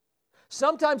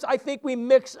 Sometimes I think we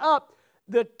mix up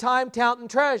the time, talent, and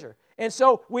treasure. And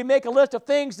so we make a list of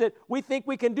things that we think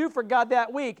we can do for God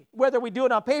that week. Whether we do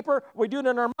it on paper or we do it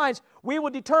in our minds, we will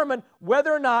determine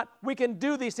whether or not we can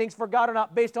do these things for God or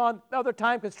not based on other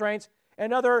time constraints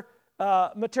and other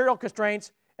material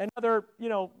constraints and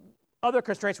other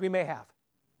constraints we may have.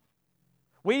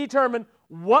 We determine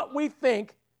what we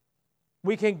think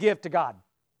we can give to God.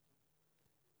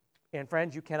 And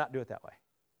friends, you cannot do it that way.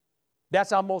 That's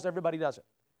how most everybody does it.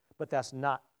 But that's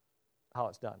not how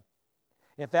it's done.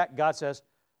 In fact, God says,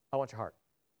 I want your heart.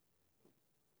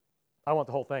 I want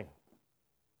the whole thing.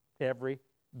 Every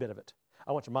bit of it.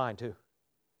 I want your mind too.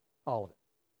 All of it.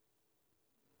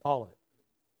 All of it.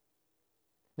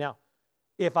 Now,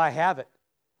 if I have it,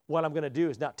 what I'm going to do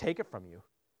is not take it from you.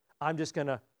 I'm just going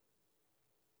to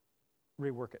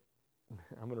rework it.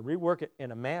 I'm going to rework it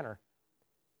in a manner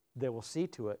that will see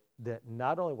to it that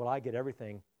not only will I get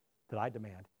everything that I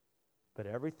demand, but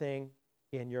everything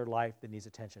in your life that needs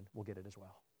attention will get it as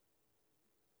well.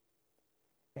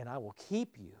 And I will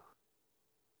keep you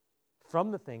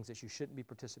from the things that you shouldn't be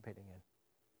participating in.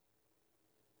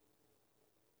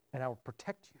 And I will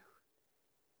protect you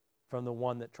from the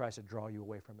one that tries to draw you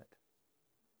away from it.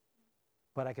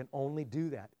 But I can only do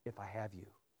that if I have you.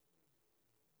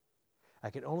 I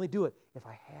can only do it if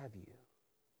I have you.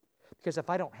 Because if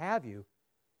I don't have you,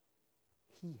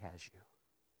 He has you.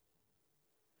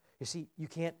 You see,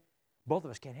 both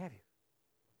of us can't have you.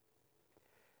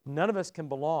 None of us can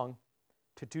belong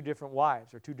to two different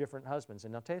wives or two different husbands.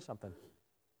 And I'll tell you something.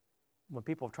 When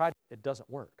people have tried it doesn't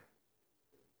work.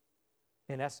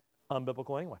 And that's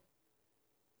unbiblical anyway.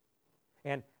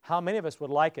 And how many of us would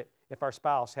like it if our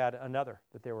spouse had another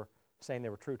that they were saying they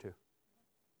were true to?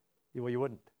 Well, you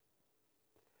wouldn't.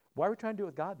 Why are we trying to do it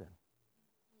with God then?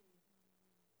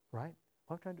 Right?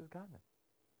 Why are we trying to do it with God then?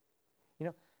 You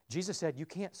know, Jesus said you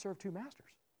can't serve two masters.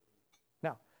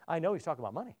 Now, I know He's talking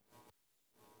about money.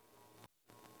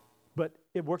 But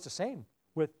it works the same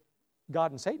with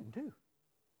God and Satan too.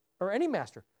 Or any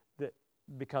master that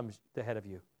becomes the head of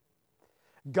you.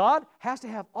 God has to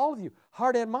have all of you,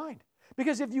 heart and mind.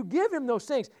 Because if you give Him those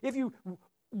things, if you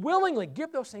willingly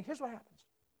give those things, here's what happens.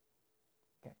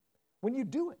 Okay? When you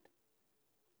do it,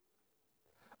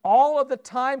 all of the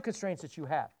time constraints that you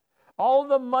have, all of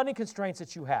the money constraints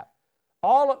that you have,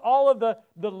 all of the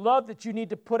love that you need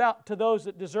to put out to those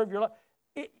that deserve your love,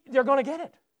 they're going to get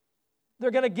it.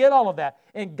 They're going to get all of that.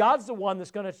 And God's the one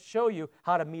that's going to show you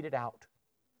how to mete it out.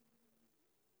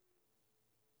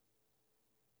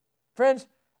 Friends,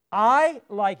 I,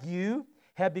 like you,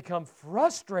 have become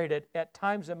frustrated at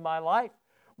times in my life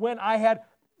when I had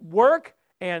work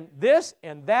and this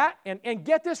and that. And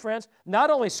get this, friends, not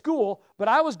only school, but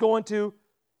I was going to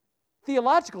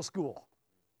theological school.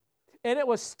 And it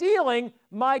was stealing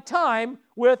my time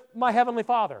with my Heavenly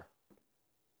Father.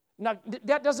 Now,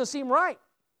 that doesn't seem right.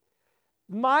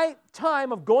 My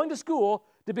time of going to school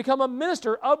to become a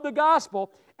minister of the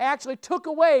gospel actually took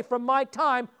away from my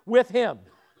time with Him.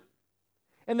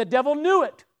 And the devil knew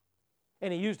it,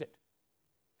 and he used it.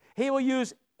 He will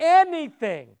use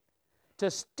anything to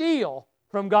steal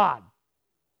from God.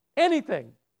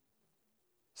 Anything.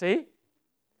 See?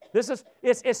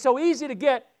 It's so easy to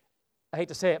get. I hate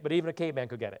to say it, but even a caveman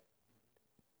could get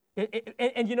it.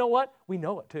 And you know what? We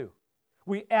know it too.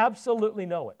 We absolutely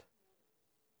know it.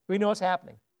 We know what's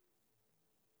happening.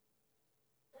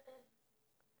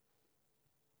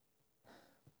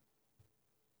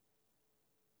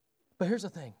 But here's the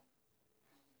thing.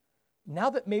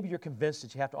 Now that maybe you're convinced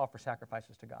that you have to offer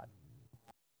sacrifices to God,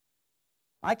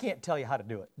 I can't tell you how to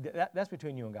do it. That's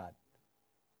between you and God.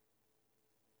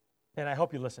 And I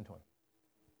hope you listen to Him.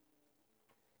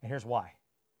 And here's why.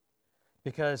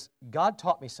 Because God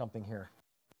taught me something here.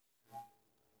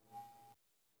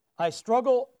 I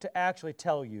struggle to actually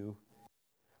tell you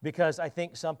because I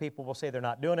think some people will say they're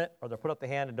not doing it or they'll put up the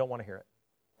hand and don't want to hear it.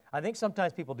 I think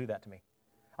sometimes people do that to me.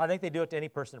 I think they do it to any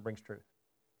person that brings truth.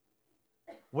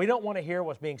 We don't want to hear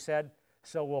what's being said,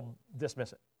 so we'll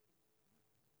dismiss it.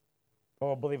 Or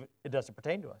we'll believe it doesn't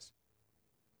pertain to us.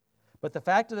 But the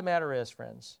fact of the matter is,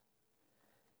 friends,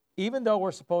 even though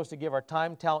we're supposed to give our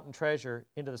time, talent, and treasure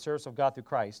into the service of God through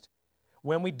Christ,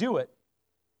 when we do it,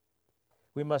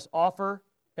 we must offer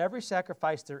every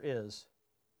sacrifice there is,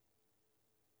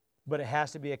 but it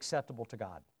has to be acceptable to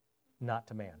God, not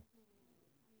to man.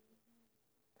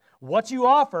 What you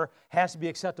offer has to be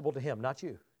acceptable to Him, not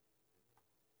you.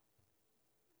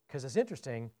 Because it's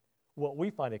interesting what we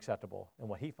find acceptable and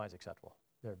what he finds acceptable.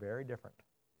 They're very different.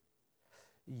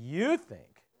 You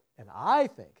think, and I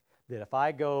think, that if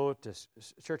I go to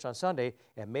church on Sunday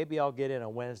and maybe I'll get in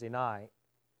on Wednesday night,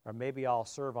 or maybe I'll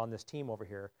serve on this team over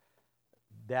here,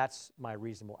 that's my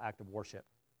reasonable act of worship.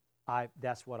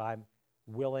 That's what I'm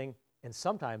willing and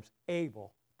sometimes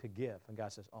able to give. And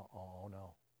God says, oh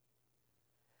no.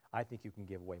 I think you can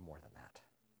give way more than that.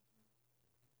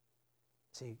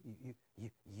 See,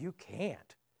 you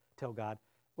can't tell God,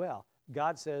 well,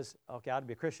 God says, okay, I'll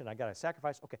be a Christian, I got to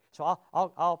sacrifice. Okay, so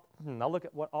I'll look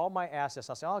at what all my assets,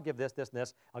 I'll say, I'll give this, and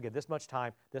this, I'll give this much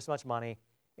time, this much money,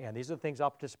 and these are the things I'll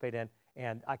participate in,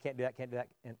 and I can't do that,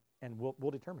 and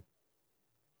we'll determine.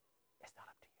 It's not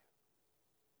up to you.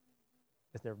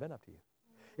 It's never been up to you.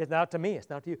 It's not up to me, it's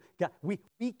not up to you. God,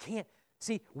 we can't,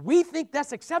 see, we think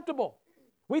that's acceptable.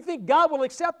 We think God will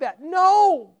accept that.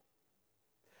 No!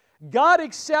 God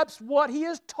accepts what He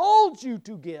has told you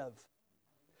to give.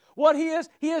 What He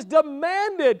has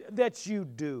demanded that you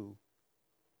do.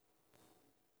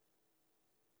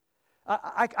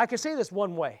 I can say this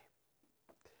one way.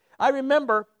 I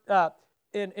remember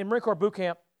in Marine Corps boot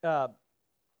camp, probably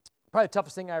the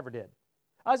toughest thing I ever did.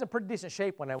 I was in pretty decent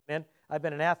shape when I went in. I've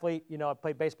been an athlete. I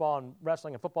played baseball and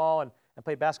wrestling and football, and I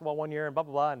played basketball one year and blah,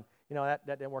 blah, blah, and that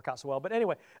didn't work out so well. But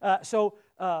anyway,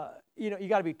 you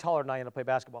got to be taller than I am to play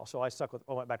basketball, so I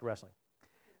went back to wrestling.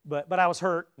 But I was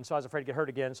hurt, and so I was afraid to get hurt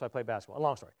again, so I played basketball. A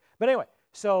long story. But anyway,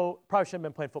 so probably shouldn't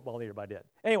have been playing football either, but I did.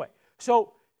 Anyway,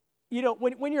 so,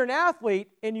 when you're an athlete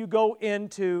and you go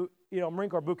into, Marine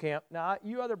Corps boot camp, now,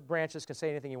 you other branches can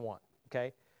say anything you want,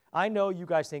 okay? I know you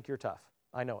guys think you're tough.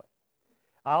 I know it.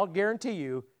 I'll guarantee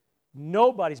you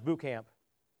nobody's boot camp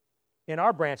in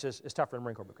our branches is tougher than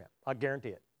Marine Corps boot camp. I'll guarantee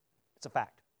it. It's a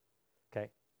fact, okay?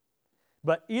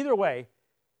 But either way,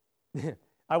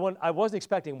 I wasn't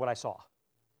expecting what I saw.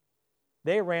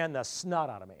 They ran the snot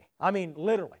out of me. I mean,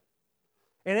 literally.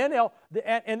 And then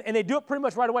they do it pretty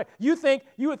much right away. You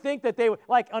would think that they would,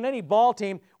 like on any ball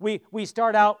team, we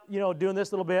start out, doing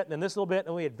this little bit, and then this little bit,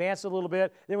 and we advance a little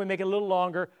bit, then we make it a little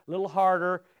longer, a little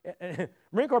harder.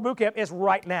 Marine Corps boot camp is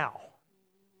right now.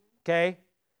 Okay?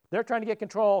 They're trying to get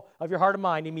control of your heart and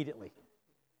mind immediately.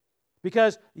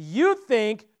 Because you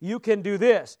think you can do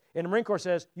this. And the Marine Corps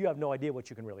says, you have no idea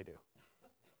what you can really do.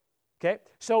 Okay?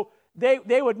 So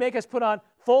they would make us put on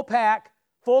full pack,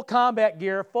 full combat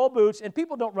gear, full boots, and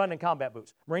people don't run in combat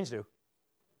boots. Marines do.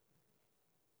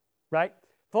 Right?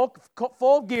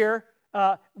 Full gear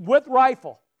with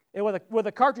rifle and with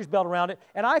a cartridge belt around it.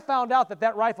 And I found out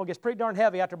that rifle gets pretty darn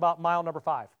heavy after about mile number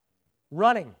 5.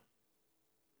 Running.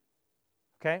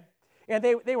 Okay? And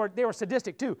they were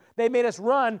sadistic too. They made us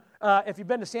run, if you've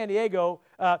been to San Diego,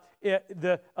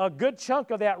 a good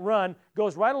chunk of that run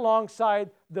goes right alongside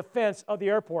the fence of the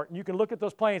airport. And you can look at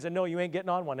those planes and know you ain't getting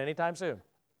on one anytime soon.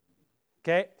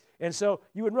 Okay? And so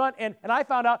you would run, and I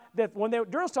found out that when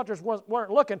drill instructors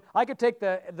weren't looking, I could take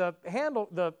the handle,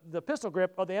 the pistol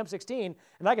grip of the M16,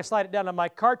 and I could slide it down on my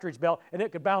cartridge belt, and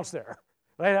it could bounce there.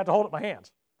 But I didn't have to hold it in my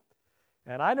hands.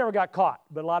 And I never got caught,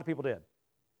 but a lot of people did.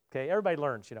 Okay? Everybody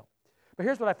learns, But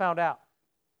here's what I found out.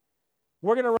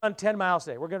 We're going to run 10 miles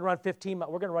today. We're going to run 15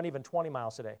 miles. We're going to run even 20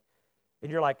 miles today.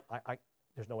 And you're like,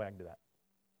 there's no way I can do that.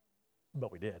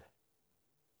 But we did.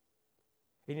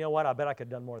 And you know what? I bet I could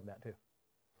have done more than that too.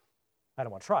 I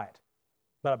don't want to try it,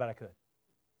 but I bet I could.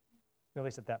 At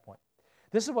least at that point.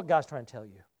 This is what God's trying to tell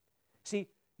you. See,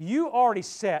 you already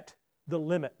set the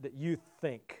limit that you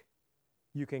think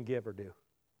you can give or do.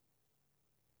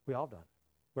 We all done.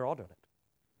 We're all doing it.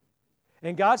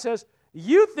 And God says,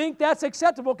 you think that's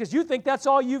acceptable because you think that's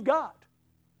all you've got.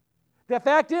 The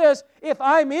fact is, if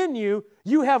I'm in you,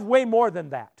 you have way more than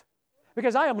that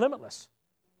because I am limitless.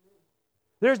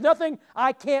 There's nothing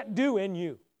I can't do in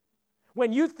you.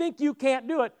 When you think you can't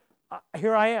do it,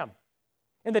 here I am.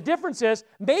 And the difference is,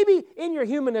 maybe in your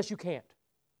humanness you can't.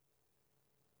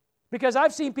 Because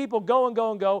I've seen people go and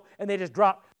go and go, and they just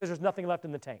drop because there's nothing left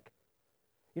in the tank.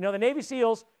 The Navy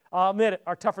SEALs, I'll admit it,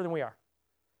 are tougher than we are.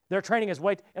 Their training is and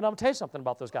I'm going to tell you something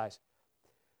about those guys.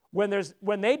 When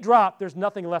they drop, there's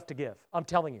nothing left to give. I'm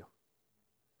telling you.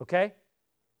 Okay?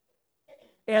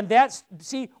 And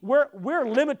we're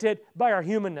limited by our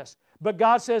humanness. But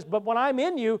God says, but when I'm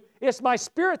in you, it's my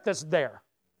spirit that's there.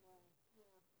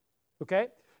 Okay?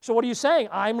 So what are you saying?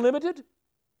 I'm limited?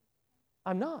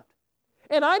 I'm not.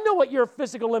 And I know what your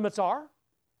physical limits are.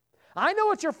 I know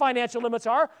what your financial limits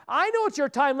are. I know what your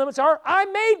time limits are. I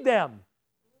made them.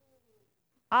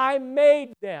 I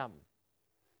made them.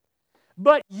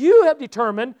 But you have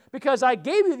determined, because I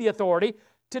gave you the authority,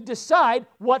 to decide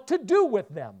what to do with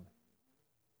them.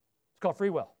 It's called free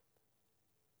will.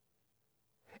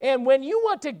 And when you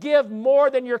want to give more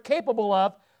than you're capable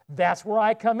of, that's where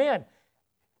I come in.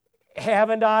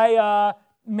 Haven't I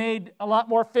made a lot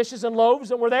more fishes and loaves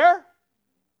than were there?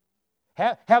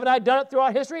 Haven't I done it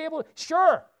throughout history?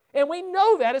 Sure. And we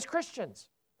know that as Christians.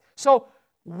 So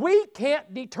we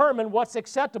can't determine what's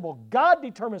acceptable. God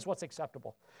determines what's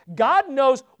acceptable. God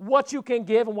knows what you can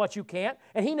give and what you can't,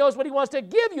 and He knows what He wants to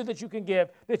give you that you can give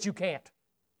that you can't.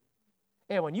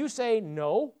 And when you say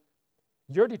no,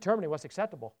 you're determining what's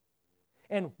acceptable.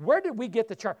 And where did we get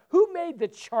the chart? Who made the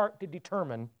chart to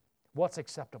determine what's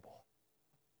acceptable?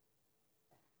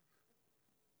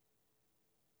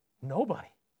 Nobody.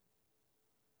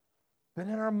 But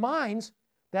in our minds,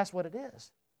 that's what it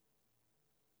is.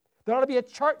 There ought to be a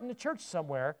chart in the church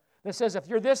somewhere that says if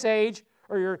you're this age,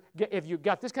 or if you've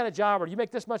got this kind of job, or you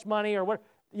make this much money, or what,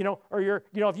 or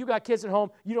if you got kids at home,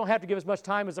 you don't have to give as much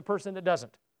time as a person that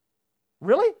doesn't.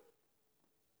 Really?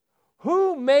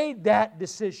 Who made that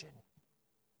decision?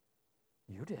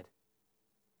 You did.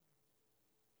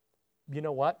 You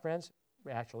know what, friends?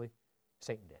 Actually,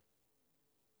 Satan did.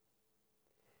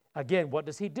 Again, what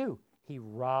does he do? He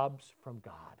robs from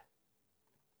God.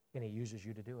 And he uses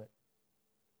you to do it.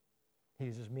 He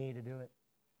uses me to do it.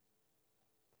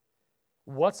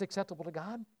 What's acceptable to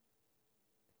God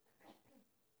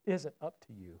isn't up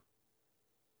to you.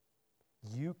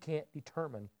 You can't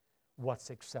determine what's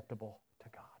acceptable to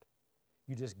God.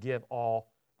 You just give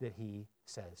all that He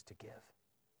says to give.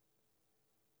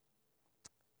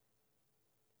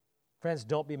 Friends,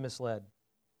 don't be misled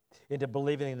into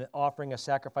believing that offering a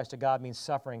sacrifice to God means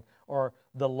suffering or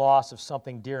the loss of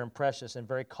something dear and precious and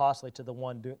very costly to the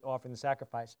one offering the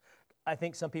sacrifice. I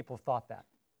think some people have thought that,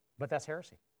 but that's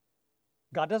heresy.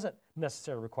 God doesn't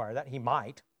necessarily require that. He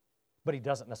might, but He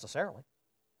doesn't necessarily.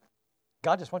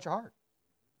 God just wants your heart.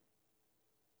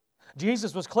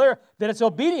 Jesus was clear that it's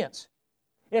obedience.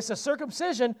 It's a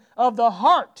circumcision of the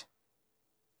heart,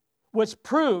 which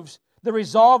proves the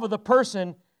resolve of the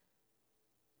person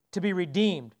to be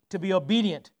redeemed, to be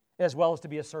obedient, as well as to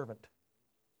be a servant.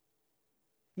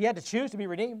 You had to choose to be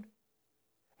redeemed.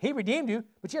 He redeemed you,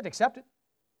 but you had to accept it.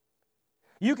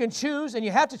 You can choose, and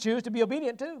you have to choose to be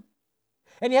obedient too.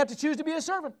 And you have to choose to be a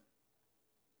servant.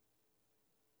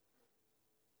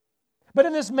 But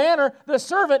in this manner, the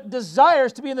servant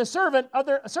desires to be in the service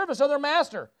of their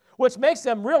master, which makes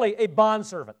them really a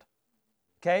bondservant.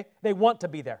 Okay? They want to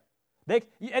be there.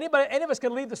 Any of us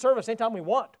can leave the service anytime we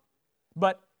want,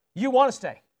 but you want to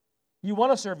stay. You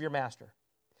want to serve your master.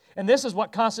 And this is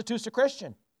what constitutes a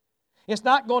Christian. It's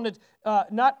not going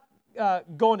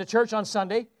to church on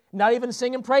Sunday, not even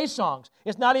singing praise songs.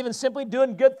 It's not even simply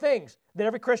doing good things that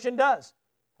every Christian does.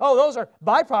 Oh, those are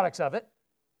byproducts of it.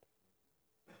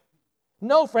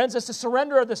 No, friends, it's the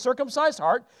surrender of the circumcised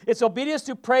heart. It's obedience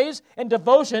to praise and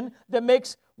devotion that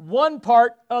makes one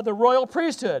part of the royal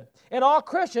priesthood. And all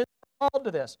Christians are called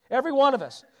to this, every one of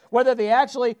us. Whether they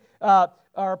actually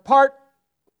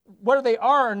whether they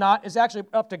are or not is actually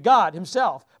up to God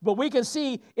Himself. But we can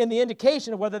see in the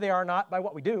indication of whether they are or not by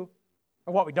what we do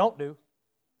or what we don't do.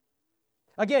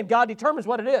 Again, God determines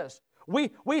what it is.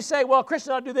 We say, well, a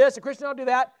Christian ought to do this, a Christian ought to do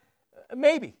that.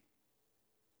 Maybe.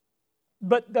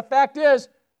 But the fact is,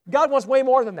 God wants way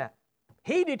more than that.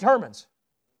 He determines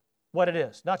what it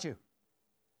is, not you.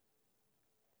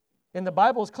 And the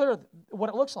Bible is clear what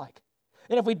it looks like.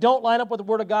 And if we don't line up with the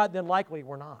Word of God, then likely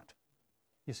we're not,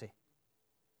 you see.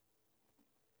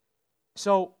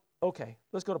 So, okay,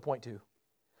 let's go to point 2.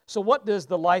 So what does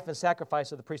the life and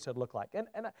sacrifice of the priesthood look like? And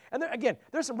there, again,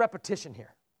 there's some repetition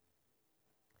here.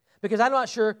 Because I'm not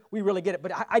sure we really get it,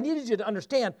 but I needed you to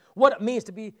understand what it means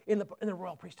to be in the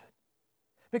royal priesthood.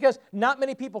 Because not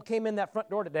many people came in that front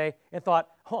door today and thought,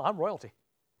 oh, I'm royalty.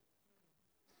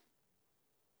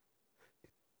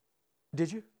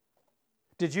 Did you?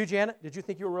 Did you, Janet? Did you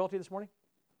think you were royalty this morning?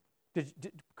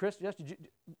 Chris? Yes.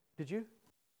 Did you?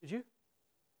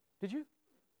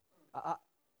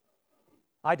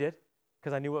 I did,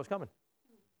 because I knew what was coming.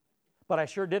 But I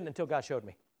sure didn't until God showed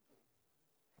me.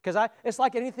 Because it's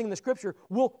like anything in the Scripture,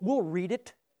 we'll read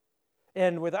it,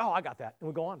 and I got that, and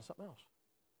we'll go on to something else.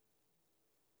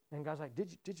 And God's like,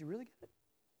 did you really get it?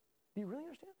 Do you really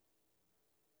understand?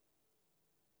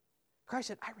 Christ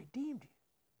said, I redeemed you.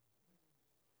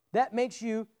 That makes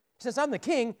you, since I'm the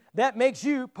king, that makes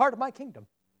you part of my kingdom.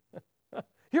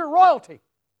 You're royalty.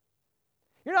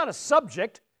 You're not a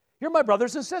subject. You're my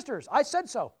brothers and sisters. I said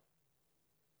so.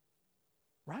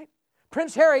 Right?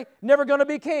 Prince Harry, never going to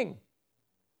be king.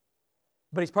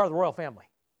 But he's part of the royal family.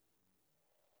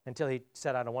 Until he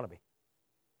said, I don't want to be.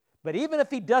 But even if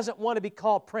he doesn't want to be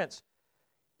called prince,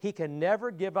 he can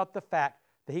never give up the fact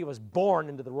that he was born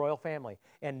into the royal family.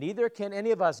 And neither can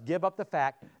any of us give up the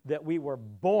fact that we were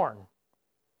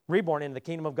reborn into the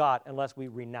kingdom of God unless we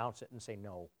renounce it and say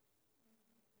no.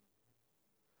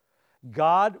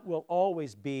 God will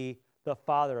always be the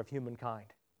father of humankind.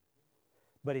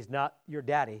 But he's not your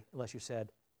daddy unless you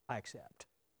said, I accept.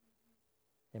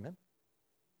 Amen?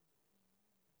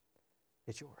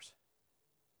 It's yours.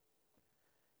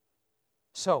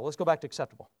 So let's go back to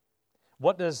acceptable.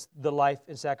 What does the life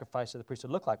and sacrifice of the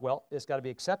priesthood look like? Well, it's got to be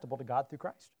acceptable to God through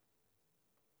Christ.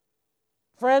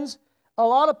 Friends, a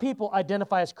lot of people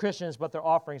identify as Christians, but their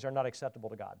offerings are not acceptable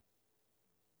to God.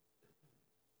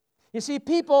 You see,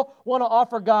 people want to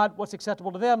offer God what's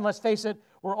acceptable to them. Let's face it,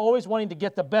 we're always wanting to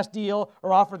get the best deal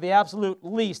or offer the absolute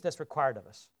least that's required of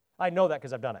us. I know that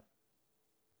because I've done it,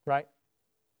 right?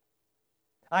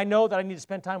 I know that I need to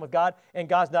spend time with God, and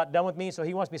God's not done with me, so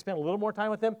he wants me to spend a little more time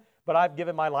with him, but I've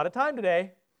given my lot of time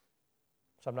today,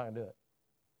 so I'm not going to do it.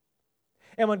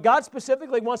 And when God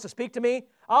specifically wants to speak to me,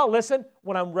 I'll listen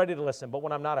when I'm ready to listen, but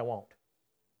when I'm not, I won't.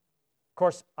 Of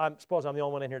course, I suppose I'm the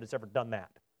only one in here that's ever done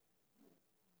that.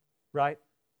 Right?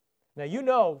 Now, you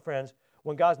know, friends,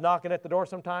 when God's knocking at the door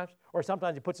sometimes, or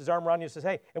sometimes he puts his arm around you and says,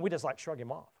 hey, and we just like shrug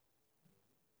him off.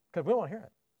 Because we don't want to hear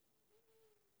it.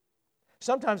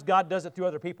 Sometimes God does it through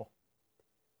other people,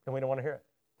 and we don't want to hear it.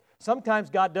 Sometimes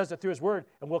God does it through his word,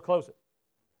 and we'll close it.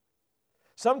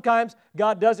 Sometimes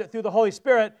God does it through the Holy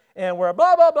Spirit, and we're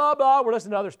blah, blah, blah, blah, we're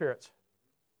listening to other spirits.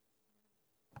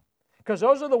 Because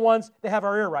those are the ones that have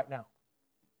our ear right now.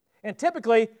 And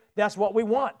typically, that's what we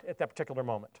want at that particular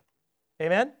moment.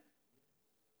 Amen?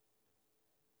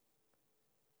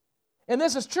 And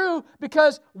this is true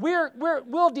because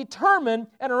we'll determine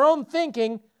in our own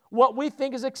thinking what we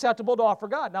think is acceptable to offer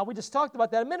God. Now, we just talked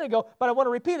about that a minute ago, but I want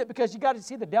to repeat it because you got to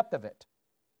see the depth of it.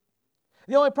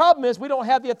 The only problem is we don't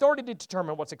have the authority to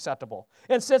determine what's acceptable.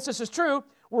 And since this is true,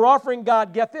 we're offering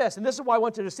God, get this, and this is why I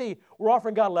want you to see, we're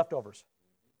offering God leftovers.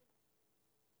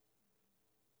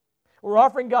 We're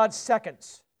offering God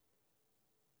seconds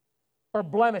or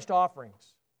blemished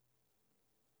offerings.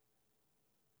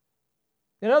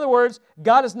 In other words,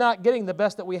 God is not getting the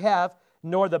best that we have,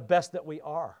 nor the best that we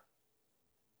are.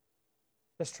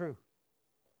 That's true.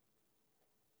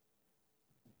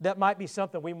 That might be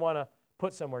something we want to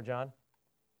put somewhere, John.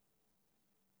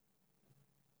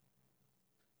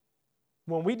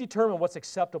 When we determine what's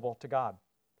acceptable to God,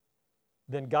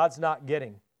 then God's not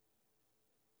getting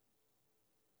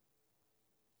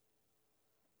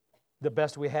the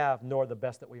best we have, nor the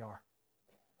best that we are.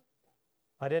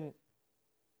 I didn't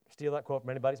steal that quote from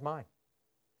anybody's mind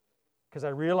because I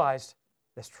realized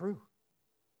that's true.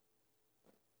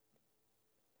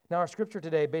 Now, our scripture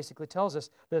today basically tells us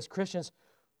that as Christians,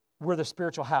 we're the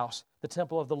spiritual house, the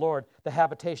temple of the Lord, the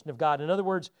habitation of God. In other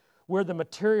words, we're the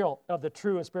material of the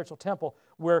true and spiritual temple.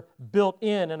 We're built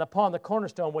in and upon the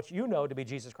cornerstone, which you know to be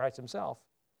Jesus Christ himself.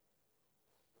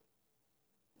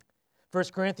 1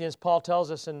 Corinthians, Paul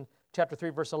tells us in chapter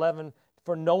 3, verse 11,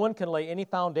 for no one can lay any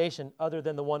foundation other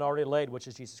than the one already laid, which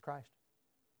is Jesus Christ.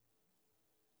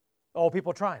 Oh,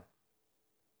 people are trying.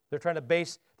 They're trying to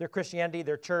base their Christianity,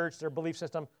 their church, their belief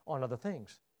system on other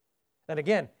things. And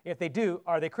again, if they do,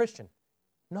 are they Christian?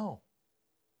 No.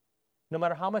 No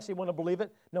matter how much they want to believe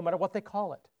it, no matter what they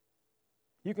call it.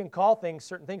 You can call things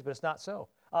certain things, but it's not so.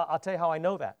 I'll tell you how I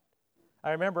know that.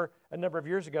 I remember a number of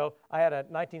years ago, I had a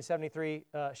 1973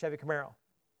 Chevy Camaro.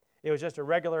 It was just a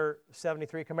regular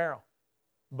 73 Camaro.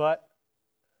 But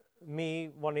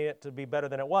me wanting it to be better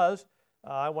than it was,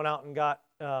 I went out and got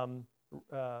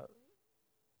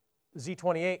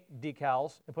Z28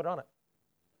 decals and put it on it.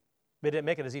 They didn't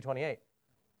make it a Z28.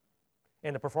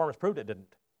 And the performance proved it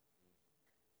didn't.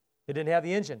 It didn't have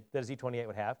the engine that a Z28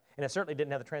 would have, and it certainly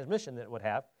didn't have the transmission that it would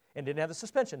have, and didn't have the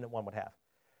suspension that one would have.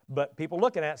 But people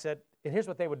looking at it said, and here's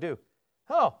what they would do.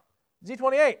 Oh,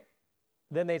 Z28.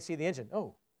 Then they'd see the engine.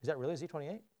 Oh, is that really a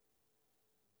Z28?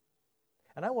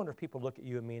 And I wonder if people look at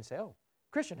you and me and say, oh,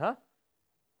 Christian, huh?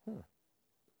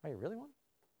 Are you really one?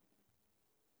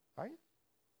 Are you?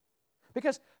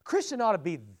 Because Christian ought to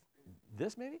be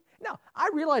this maybe. Now, I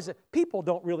realize that people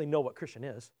don't really know what Christian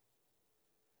is.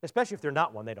 Especially if they're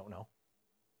not one, they don't know.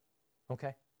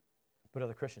 Okay? But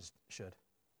other Christians should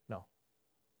know.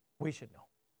 We should know.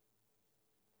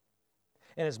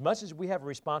 And as much as we have a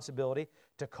responsibility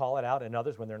to call it out in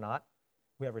others when they're not,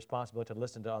 we have a responsibility to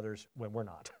listen to others when we're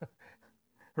not.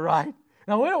 Right?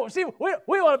 Now, we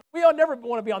don't never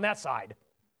want to be on that side.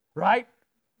 Right?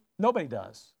 Nobody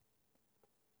does.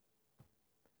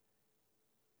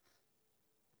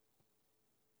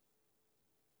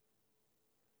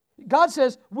 God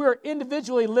says we're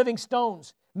individually living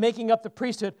stones, making up the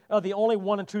priesthood of the only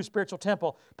one and true spiritual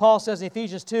temple. Paul says in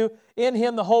Ephesians 2, in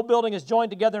him the whole building is joined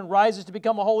together and rises to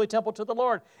become a holy temple to the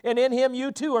Lord. And in him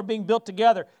you too are being built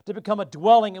together to become a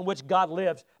dwelling in which God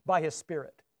lives by his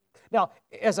Spirit. Now,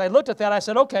 as I looked at that, I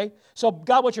said, okay, so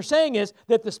God, what you're saying is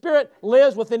that the Spirit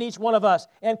lives within each one of us,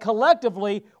 and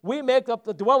collectively we make up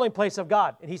the dwelling place of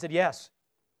God. And he said, yes.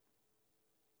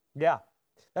 Yeah,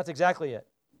 that's exactly it.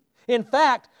 In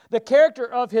fact, the character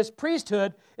of his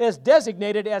priesthood is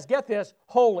designated as, get this,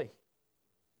 holy.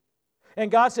 And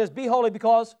God says, be holy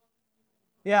because,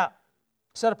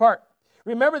 set apart.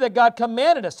 Remember that God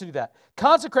commanded us to do that.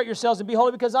 Consecrate yourselves and be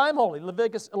holy because I am holy,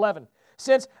 Leviticus 11.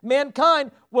 Since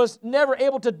mankind was never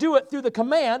able to do it through the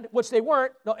command, which they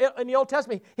weren't, in the Old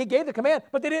Testament, he gave the command,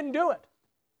 but they didn't do it.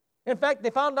 In fact, they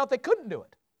found out they couldn't do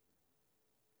it.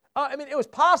 It was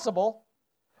possible,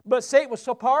 but Satan was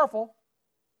so powerful,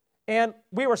 and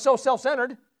we were so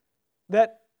self-centered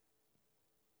that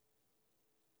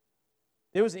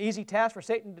it was an easy task for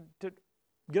Satan to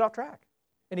get off track.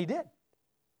 And he did.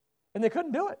 And they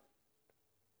couldn't do it.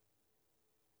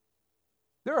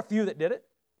 There are a few that did it.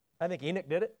 I think Enoch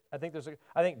did it. I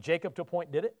think Jacob to a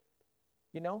point did it.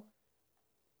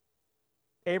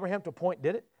 Abraham to a point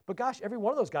did it. But gosh, every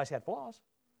one of those guys had flaws.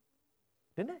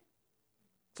 Didn't they?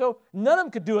 So none of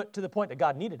them could do it to the point that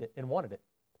God needed it and wanted it.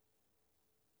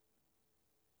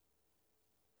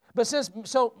 But since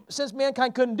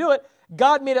mankind couldn't do it,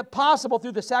 God made it possible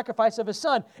through the sacrifice of his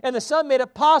Son. And the Son made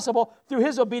it possible through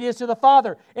his obedience to the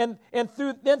Father. And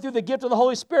through the gift of the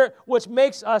Holy Spirit, which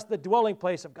makes us the dwelling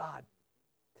place of God.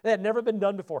 That had never been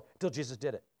done before until Jesus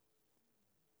did it.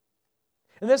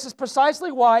 And this is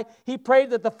precisely why he prayed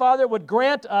that the Father would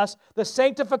grant us the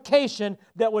sanctification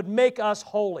that would make us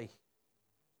holy.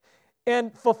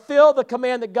 And fulfill the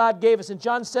command that God gave us. In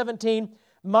John 17,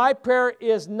 my prayer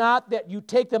is not that you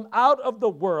take them out of the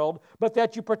world, but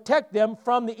that you protect them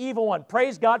from the evil one.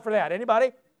 Praise God for that.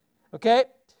 Anybody? Okay?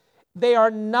 They are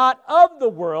not of the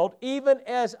world, even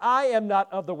as I am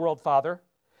not of the world, Father.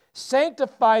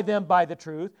 Sanctify them by the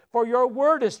truth, for your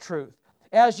word is truth.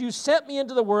 As you sent me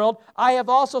into the world, I have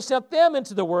also sent them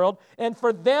into the world, and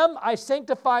for them I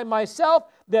sanctify myself,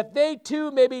 that they too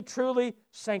may be truly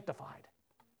sanctified.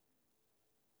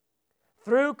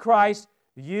 Through Christ,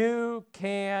 you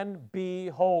can be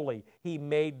holy. He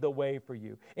made the way for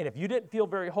you. And if you didn't feel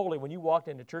very holy when you walked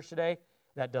into church today,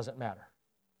 that doesn't matter.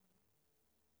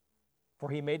 For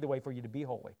he made the way for you to be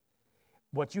holy.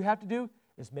 What you have to do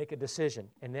is make a decision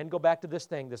and then go back to this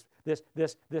thing,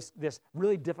 this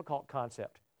really difficult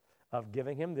concept of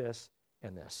giving him this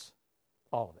and this.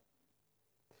 All of it.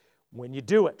 When you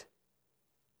do it,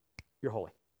 you're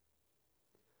holy.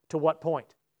 To what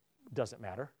point? Doesn't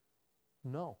matter.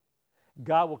 No.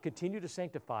 God will continue to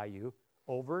sanctify you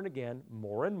over and again,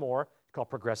 more and more. It's called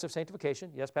progressive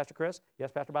sanctification. Yes, Pastor Chris?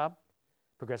 Yes, Pastor Bob?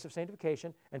 Progressive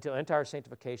sanctification until entire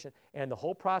sanctification. And the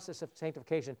whole process of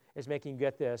sanctification is making you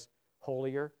get this,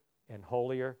 holier and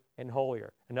holier and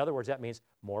holier. In other words, that means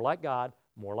more like God,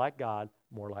 more like God,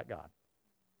 more like God.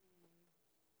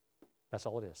 That's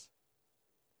all it is.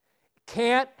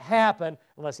 Can't happen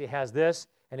unless he has this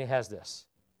and he has this.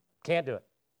 Can't do it.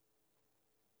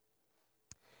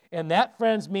 And that,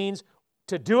 friends, means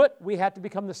to do it, we have to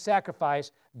become the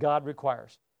sacrifice God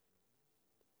requires.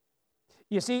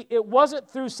 You see, it wasn't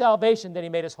through salvation that he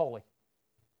made us holy.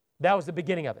 That was the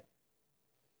beginning of it.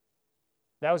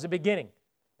 That was the beginning.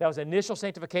 That was initial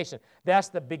sanctification. That's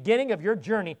the beginning of your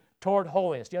journey toward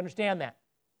holiness. Do you understand that?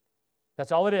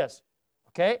 That's all it is.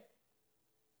 Okay?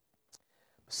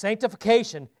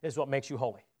 Sanctification is what makes you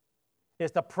holy.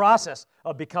 It's the process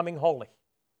of becoming holy.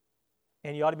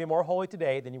 And you ought to be more holy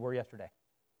today than you were yesterday.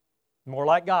 More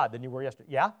like God than you were yesterday.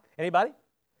 Yeah? Anybody?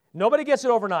 Nobody gets it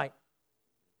overnight.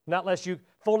 Not unless you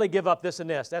fully give up this and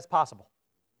this. That's possible.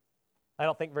 I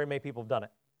don't think very many people have done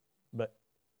it. But,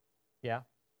 yeah.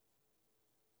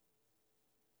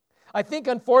 I think,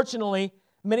 unfortunately,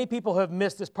 many people have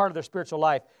missed this part of their spiritual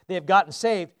life. They have gotten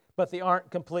saved, but they aren't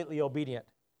completely obedient.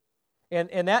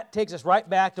 And that takes us right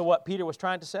back to what Peter was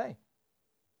trying to say.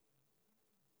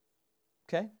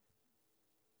 Okay?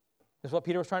 That's what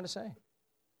Peter was trying to say.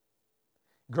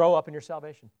 Grow up in your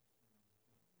salvation.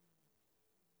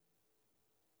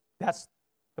 That's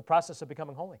the process of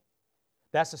becoming holy.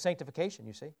 That's the sanctification,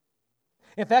 you see.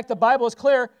 In fact, the Bible is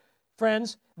clear,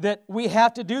 friends, that we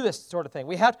have to do this sort of thing.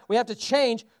 We have to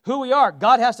change who we are.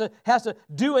 God has to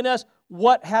do in us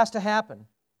what has to happen.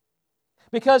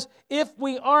 Because if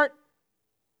we aren't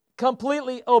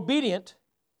completely obedient,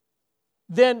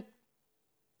 then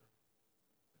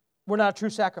we're not a true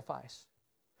sacrifice.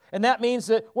 And that means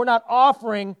that we're not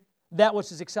offering that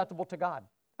which is acceptable to God.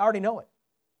 I already know it.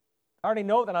 I already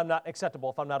know that I'm not acceptable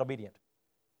if I'm not obedient.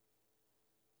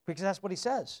 Because that's what he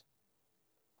says.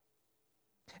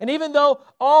 And even though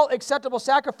all acceptable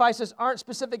sacrifices aren't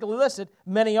specifically listed,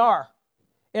 many are.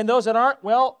 And those that aren't,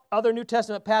 well, other New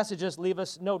Testament passages leave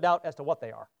us no doubt as to what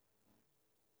they are.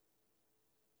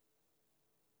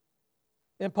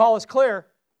 And Paul is clear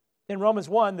in Romans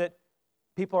 1 that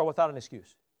people are without an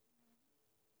excuse.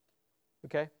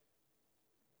 Okay?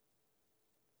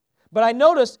 But I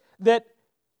noticed that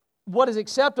what is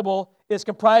acceptable is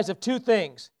comprised of two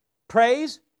things: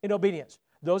 praise and obedience.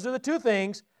 Those are the two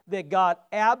things that God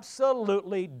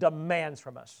absolutely demands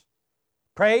from us.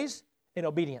 Praise and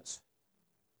obedience.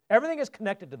 Everything is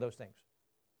connected to those things.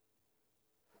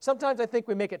 Sometimes I think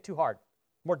we make it too hard,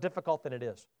 more difficult than it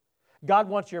is. God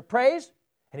wants your praise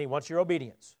and He wants your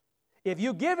obedience. If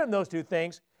you give Him those two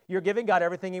things, you're giving God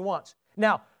everything He wants.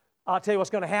 Now, I'll tell you what's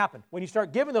going to happen. When you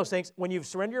start giving those things, when you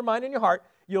surrender your mind and your heart,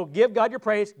 you'll give God your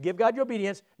praise, give God your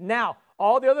obedience. Now,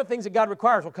 all the other things that God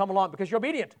requires will come along because you're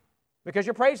obedient, because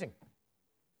you're praising.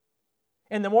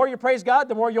 And the more you praise God,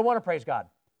 the more you'll want to praise God.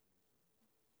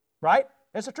 Right?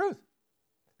 That's the truth.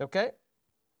 Okay?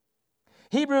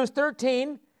 Hebrews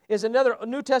 13 is another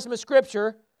New Testament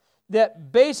scripture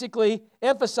that basically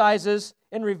emphasizes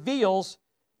and reveals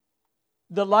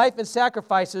the life and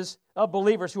sacrifices of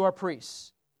believers who are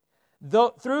priests.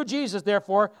 Through Jesus,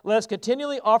 therefore, let us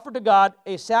continually offer to God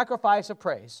a sacrifice of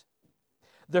praise,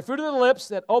 the fruit of the lips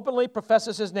that openly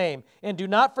professes His name, and do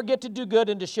not forget to do good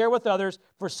and to share with others,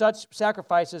 for such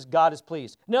sacrifices God is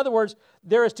pleased. In other words,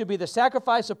 there is to be the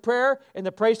sacrifice of prayer and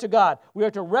the praise to God. We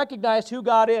are to recognize who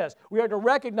God is. We are to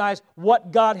recognize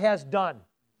what God has done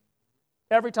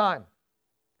every time.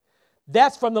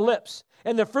 That's from the lips.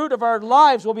 And the fruit of our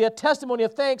lives will be a testimony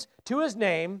of thanks to His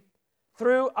name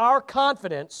through our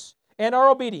confidence and our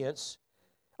obedience,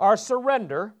 our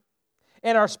surrender,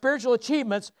 and our spiritual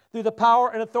achievements through the power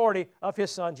and authority of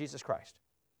His Son, Jesus Christ.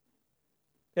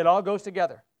 It all goes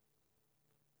together.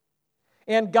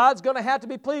 And God's going to have to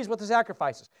be pleased with the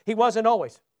sacrifices. He wasn't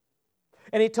always.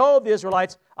 And He told the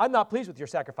Israelites, I'm not pleased with your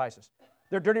sacrifices.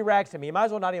 They're dirty rags to me. You might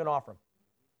as well not even offer them.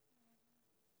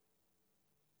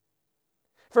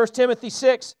 1 Timothy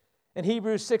 6 and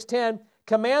Hebrews 6:10,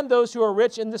 command those who are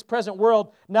rich in this present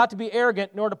world not to be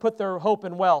arrogant nor to put their hope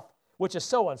in wealth, which is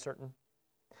so uncertain,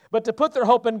 but to put their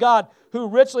hope in God, who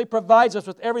richly provides us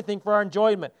with everything for our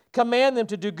enjoyment. Command them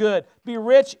to do good, be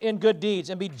rich in good deeds,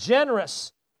 and be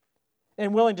generous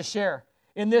and willing to share.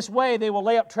 In this way, they will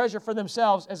lay up treasure for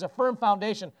themselves as a firm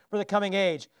foundation for the coming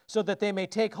age, so that they may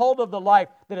take hold of the life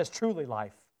that is truly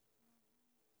life.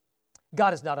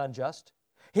 God is not unjust.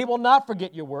 He will not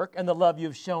forget your work and the love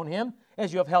you've shown Him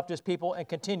as you have helped His people and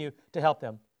continue to help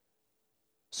them.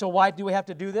 So why do we have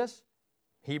to do this?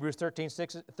 Hebrews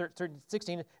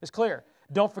 13:16 is clear.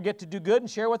 Don't forget to do good and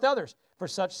share with others. For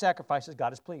such sacrifices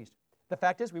God is pleased. The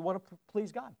fact is, we want to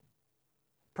please God.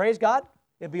 Praise God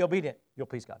and be obedient. You'll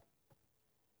please God.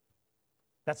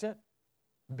 That's it.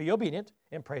 Be obedient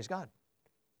and praise God.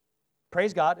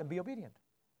 Praise God and be obedient.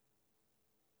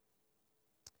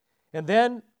 And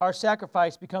then our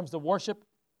sacrifice becomes the worship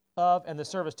of and the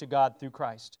service to God through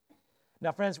Christ.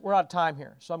 Now, friends, we're out of time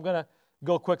here, so I'm going to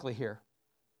go quickly here.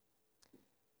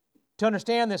 To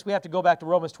understand this, we have to go back to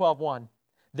Romans 12:1.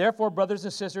 Therefore, brothers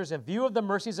and sisters, in view of the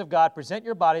mercies of God, present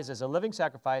your bodies as a living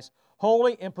sacrifice,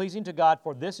 holy and pleasing to God,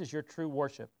 for this is your true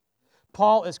worship.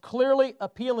 Paul is clearly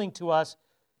appealing to us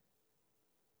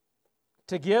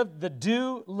to give the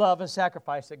due love and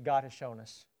sacrifice that God has shown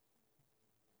us.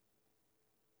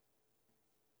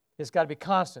 It's got to be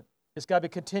constant. It's got to be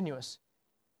continuous,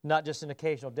 not just an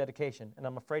occasional dedication. And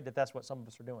I'm afraid that that's what some of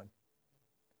us are doing.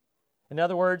 In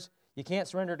other words, you can't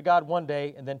surrender to God one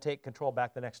day and then take control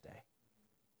back the next day.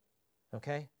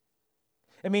 Okay?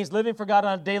 It means living for God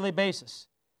on a daily basis.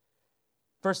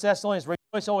 1 Thessalonians,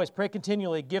 rejoice always, pray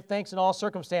continually, give thanks in all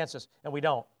circumstances. And we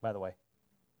don't, by the way.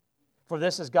 For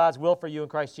this is God's will for you in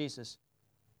Christ Jesus.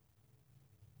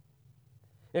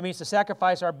 It means to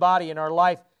sacrifice our body and our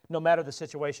life no matter the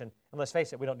situation. And let's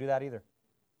face it, we don't do that either.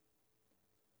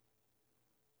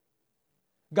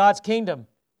 God's kingdom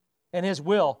and His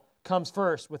will comes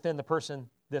first within the person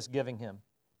that's giving Him.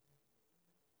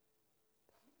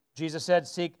 Jesus said,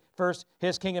 seek first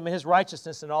His kingdom and His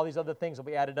righteousness, and all these other things will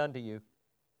be added unto you.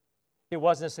 It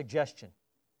wasn't a suggestion.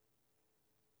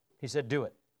 He said, do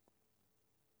it.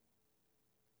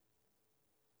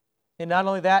 And not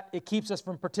only that, it keeps us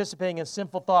from participating in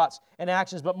sinful thoughts and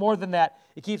actions, but more than that,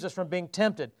 it keeps us from being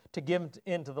tempted to give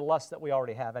in to the lust that we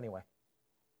already have anyway.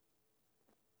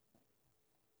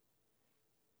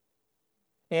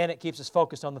 And it keeps us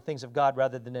focused on the things of God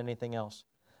rather than anything else.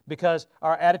 Because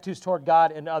our attitudes toward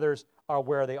God and others are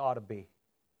where they ought to be.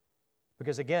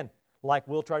 Because again, like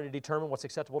we'll try to determine what's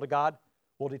acceptable to God,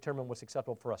 we'll determine what's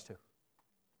acceptable for us too.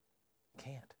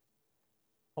 Can't.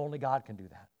 Only God can do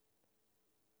that.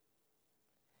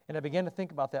 And I began to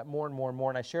think about that more and more and more,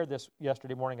 and I shared this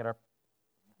yesterday morning at our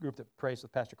group that prays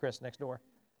with Pastor Chris next door.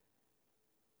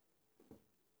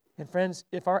 And friends,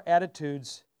 if our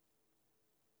attitudes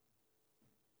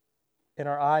and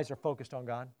our eyes are focused on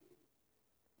God,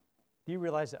 do you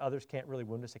realize that others can't really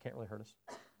wound us? They can't really hurt us.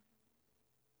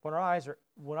 When our eyes are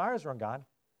on God,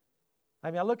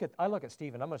 I mean, I look at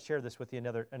Stephen. I'm going to share this with you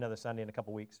another Sunday in a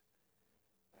couple weeks.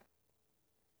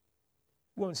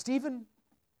 When Stephen,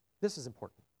 this is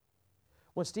important.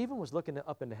 When Stephen was looking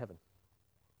up into heaven,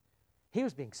 he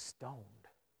was being stoned.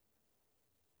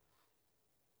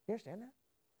 You understand that?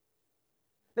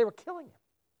 They were killing him.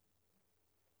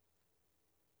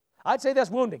 I'd say that's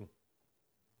wounding.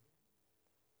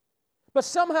 But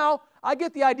somehow, I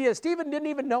get the idea. Stephen didn't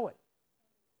even know it.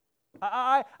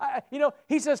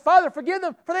 He says, Father, forgive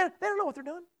them, for they don't know what they're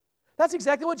doing. That's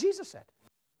exactly what Jesus said.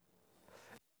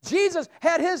 Jesus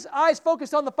had his eyes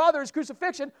focused on the Father at his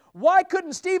crucifixion. Why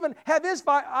couldn't Stephen have his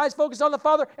eyes focused on the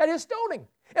Father at his stoning?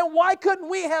 And why couldn't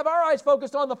we have our eyes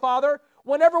focused on the Father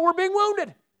whenever we're being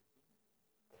wounded?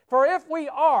 For if we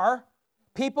are,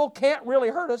 people can't really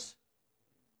hurt us.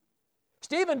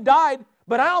 Stephen died,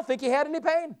 but I don't think he had any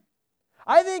pain.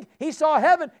 I think he saw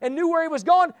heaven and knew where he was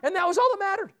going, and that was all that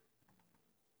mattered.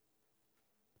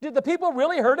 Did the people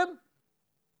really hurt him?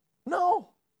 No.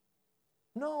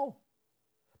 No.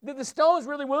 Did the stones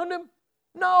really wound him?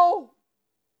 No.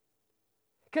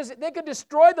 Because they could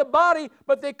destroy the body,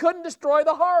 but they couldn't destroy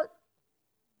the heart.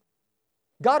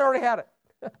 God already had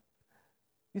it.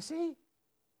 You see?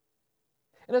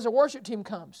 And as our worship team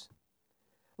comes,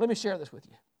 let me share this with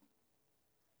you.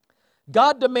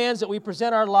 God demands that we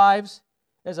present our lives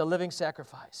as a living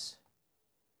sacrifice,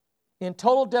 in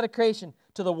total dedication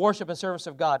to the worship and service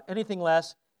of God. Anything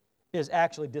less is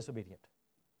actually disobedient.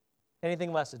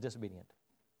 Anything less is disobedient,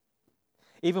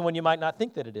 even when you might not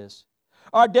think that it is.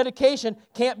 Our dedication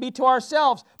can't be to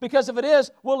ourselves, because if it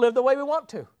is, we'll live the way we want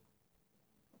to.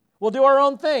 We'll do our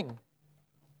own thing.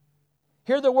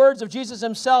 Hear the words of Jesus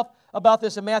himself about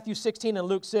this in Matthew 16 and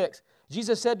Luke 6.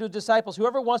 Jesus said to his disciples,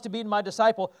 whoever wants to be my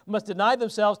disciple must deny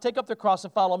themselves, take up their cross,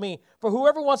 and follow me. For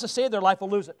whoever wants to save their life will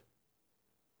lose it.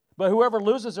 But whoever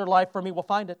loses their life for me will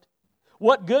find it.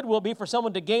 What good will it be for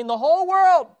someone to gain the whole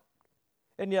world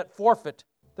and yet forfeit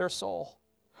their soul?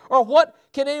 Or what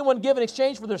can anyone give in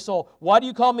exchange for their soul? Why do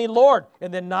you call me Lord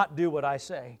and then not do what I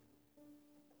say?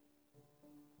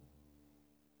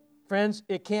 Friends,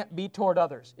 it can't be toward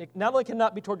others. It not only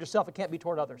cannot be toward yourself, it can't be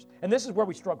toward others. And this is where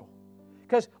we struggle.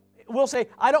 Because we'll say,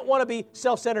 I don't want to be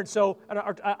self-centered, so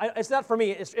it's not for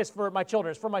me, it's for my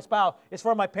children, it's for my spouse, it's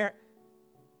for my parent.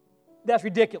 That's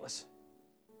ridiculous.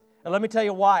 And let me tell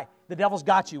you why. The devil's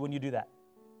got you when you do that.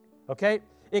 Okay?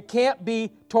 It can't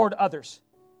be toward others.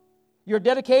 Your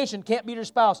dedication can't be to your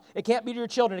spouse. It can't be to your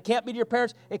children. It can't be to your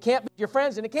parents. It can't be to your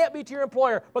friends. And it can't be to your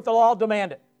employer. But they'll all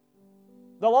demand it.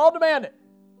 They'll all demand it.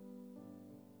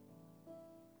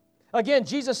 Again,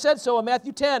 Jesus said so in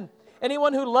Matthew 10.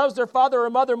 Anyone who loves their father or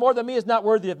mother more than me is not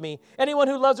worthy of me. Anyone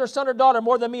who loves their son or daughter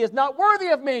more than me is not worthy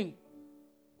of me.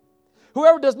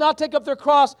 Whoever does not take up their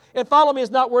cross and follow me is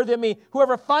not worthy of me.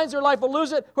 Whoever finds their life will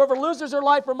lose it. Whoever loses their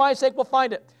life for my sake will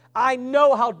find it. I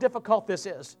know how difficult this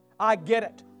is. I get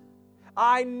it.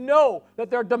 I know that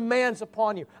there are demands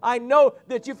upon you. I know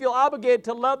that you feel obligated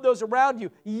to love those around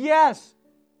you. Yes.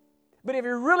 But if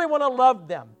you really want to love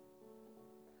them,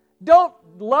 don't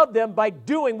love them by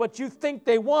doing what you think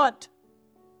they want.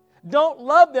 Don't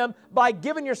love them by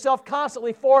giving yourself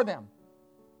constantly for them.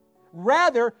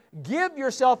 Rather, give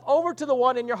yourself over to the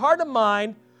one in your heart and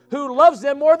mind who loves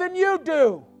them more than you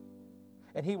do.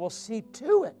 And he will see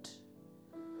to it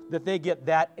that they get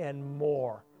that and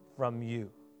more from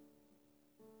you.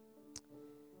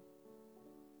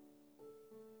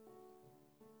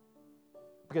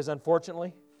 Because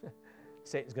unfortunately,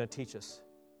 Satan's going to teach us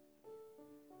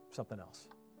something else.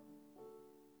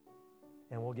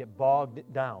 And we'll get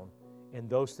bogged down in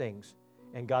those things.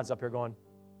 And God's up here going,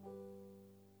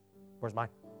 where's mine?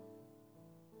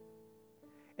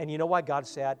 And you know why God's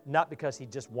sad? Not because he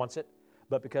just wants it,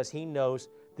 but because he knows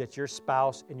that your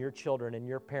spouse and your children and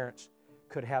your parents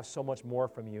could have so much more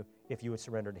from you if you would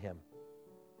surrender to him.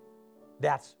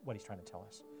 That's what he's trying to tell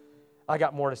us. I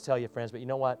got more to tell you, friends, but you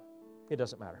know what? It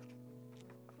doesn't matter.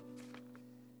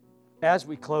 As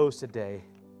we close today,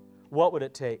 what would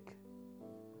it take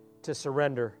to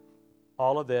surrender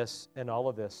all of this and all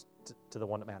of this to the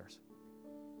one that matters?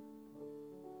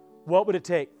 What would it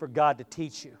take for God to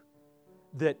teach you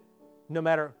that no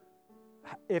matter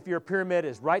if your pyramid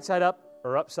is right side up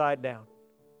or upside down?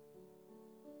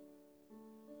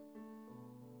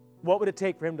 What would it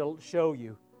take for him to show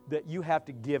you that you have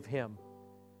to give him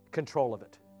control of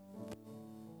it?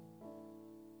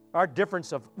 Our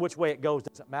difference of which way it goes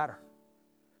doesn't matter.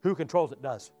 Who controls it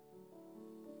does.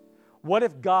 What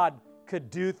if God could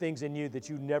do things in you that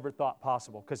you never thought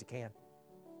possible? Because he can.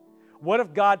 What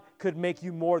if God could make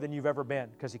you more than you've ever been?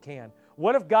 Because he can.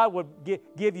 What if God would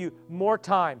give you more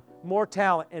time, more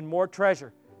talent, and more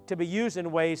treasure to be used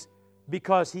in ways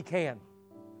because he can?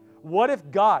 What if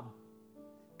God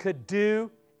could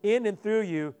do in and through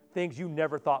you things you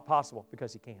never thought possible?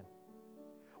 Because he can.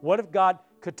 What if God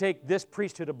could take this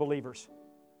priesthood of believers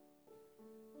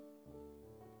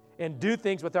and do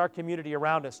things with our community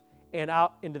around us and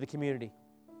out into the community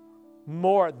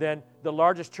more than the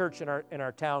largest church in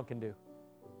our town can do?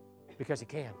 Because he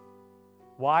can.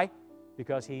 Why?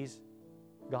 Because he's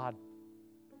God.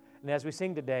 And as we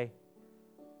sing today,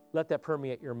 let that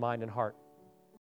permeate your mind and heart.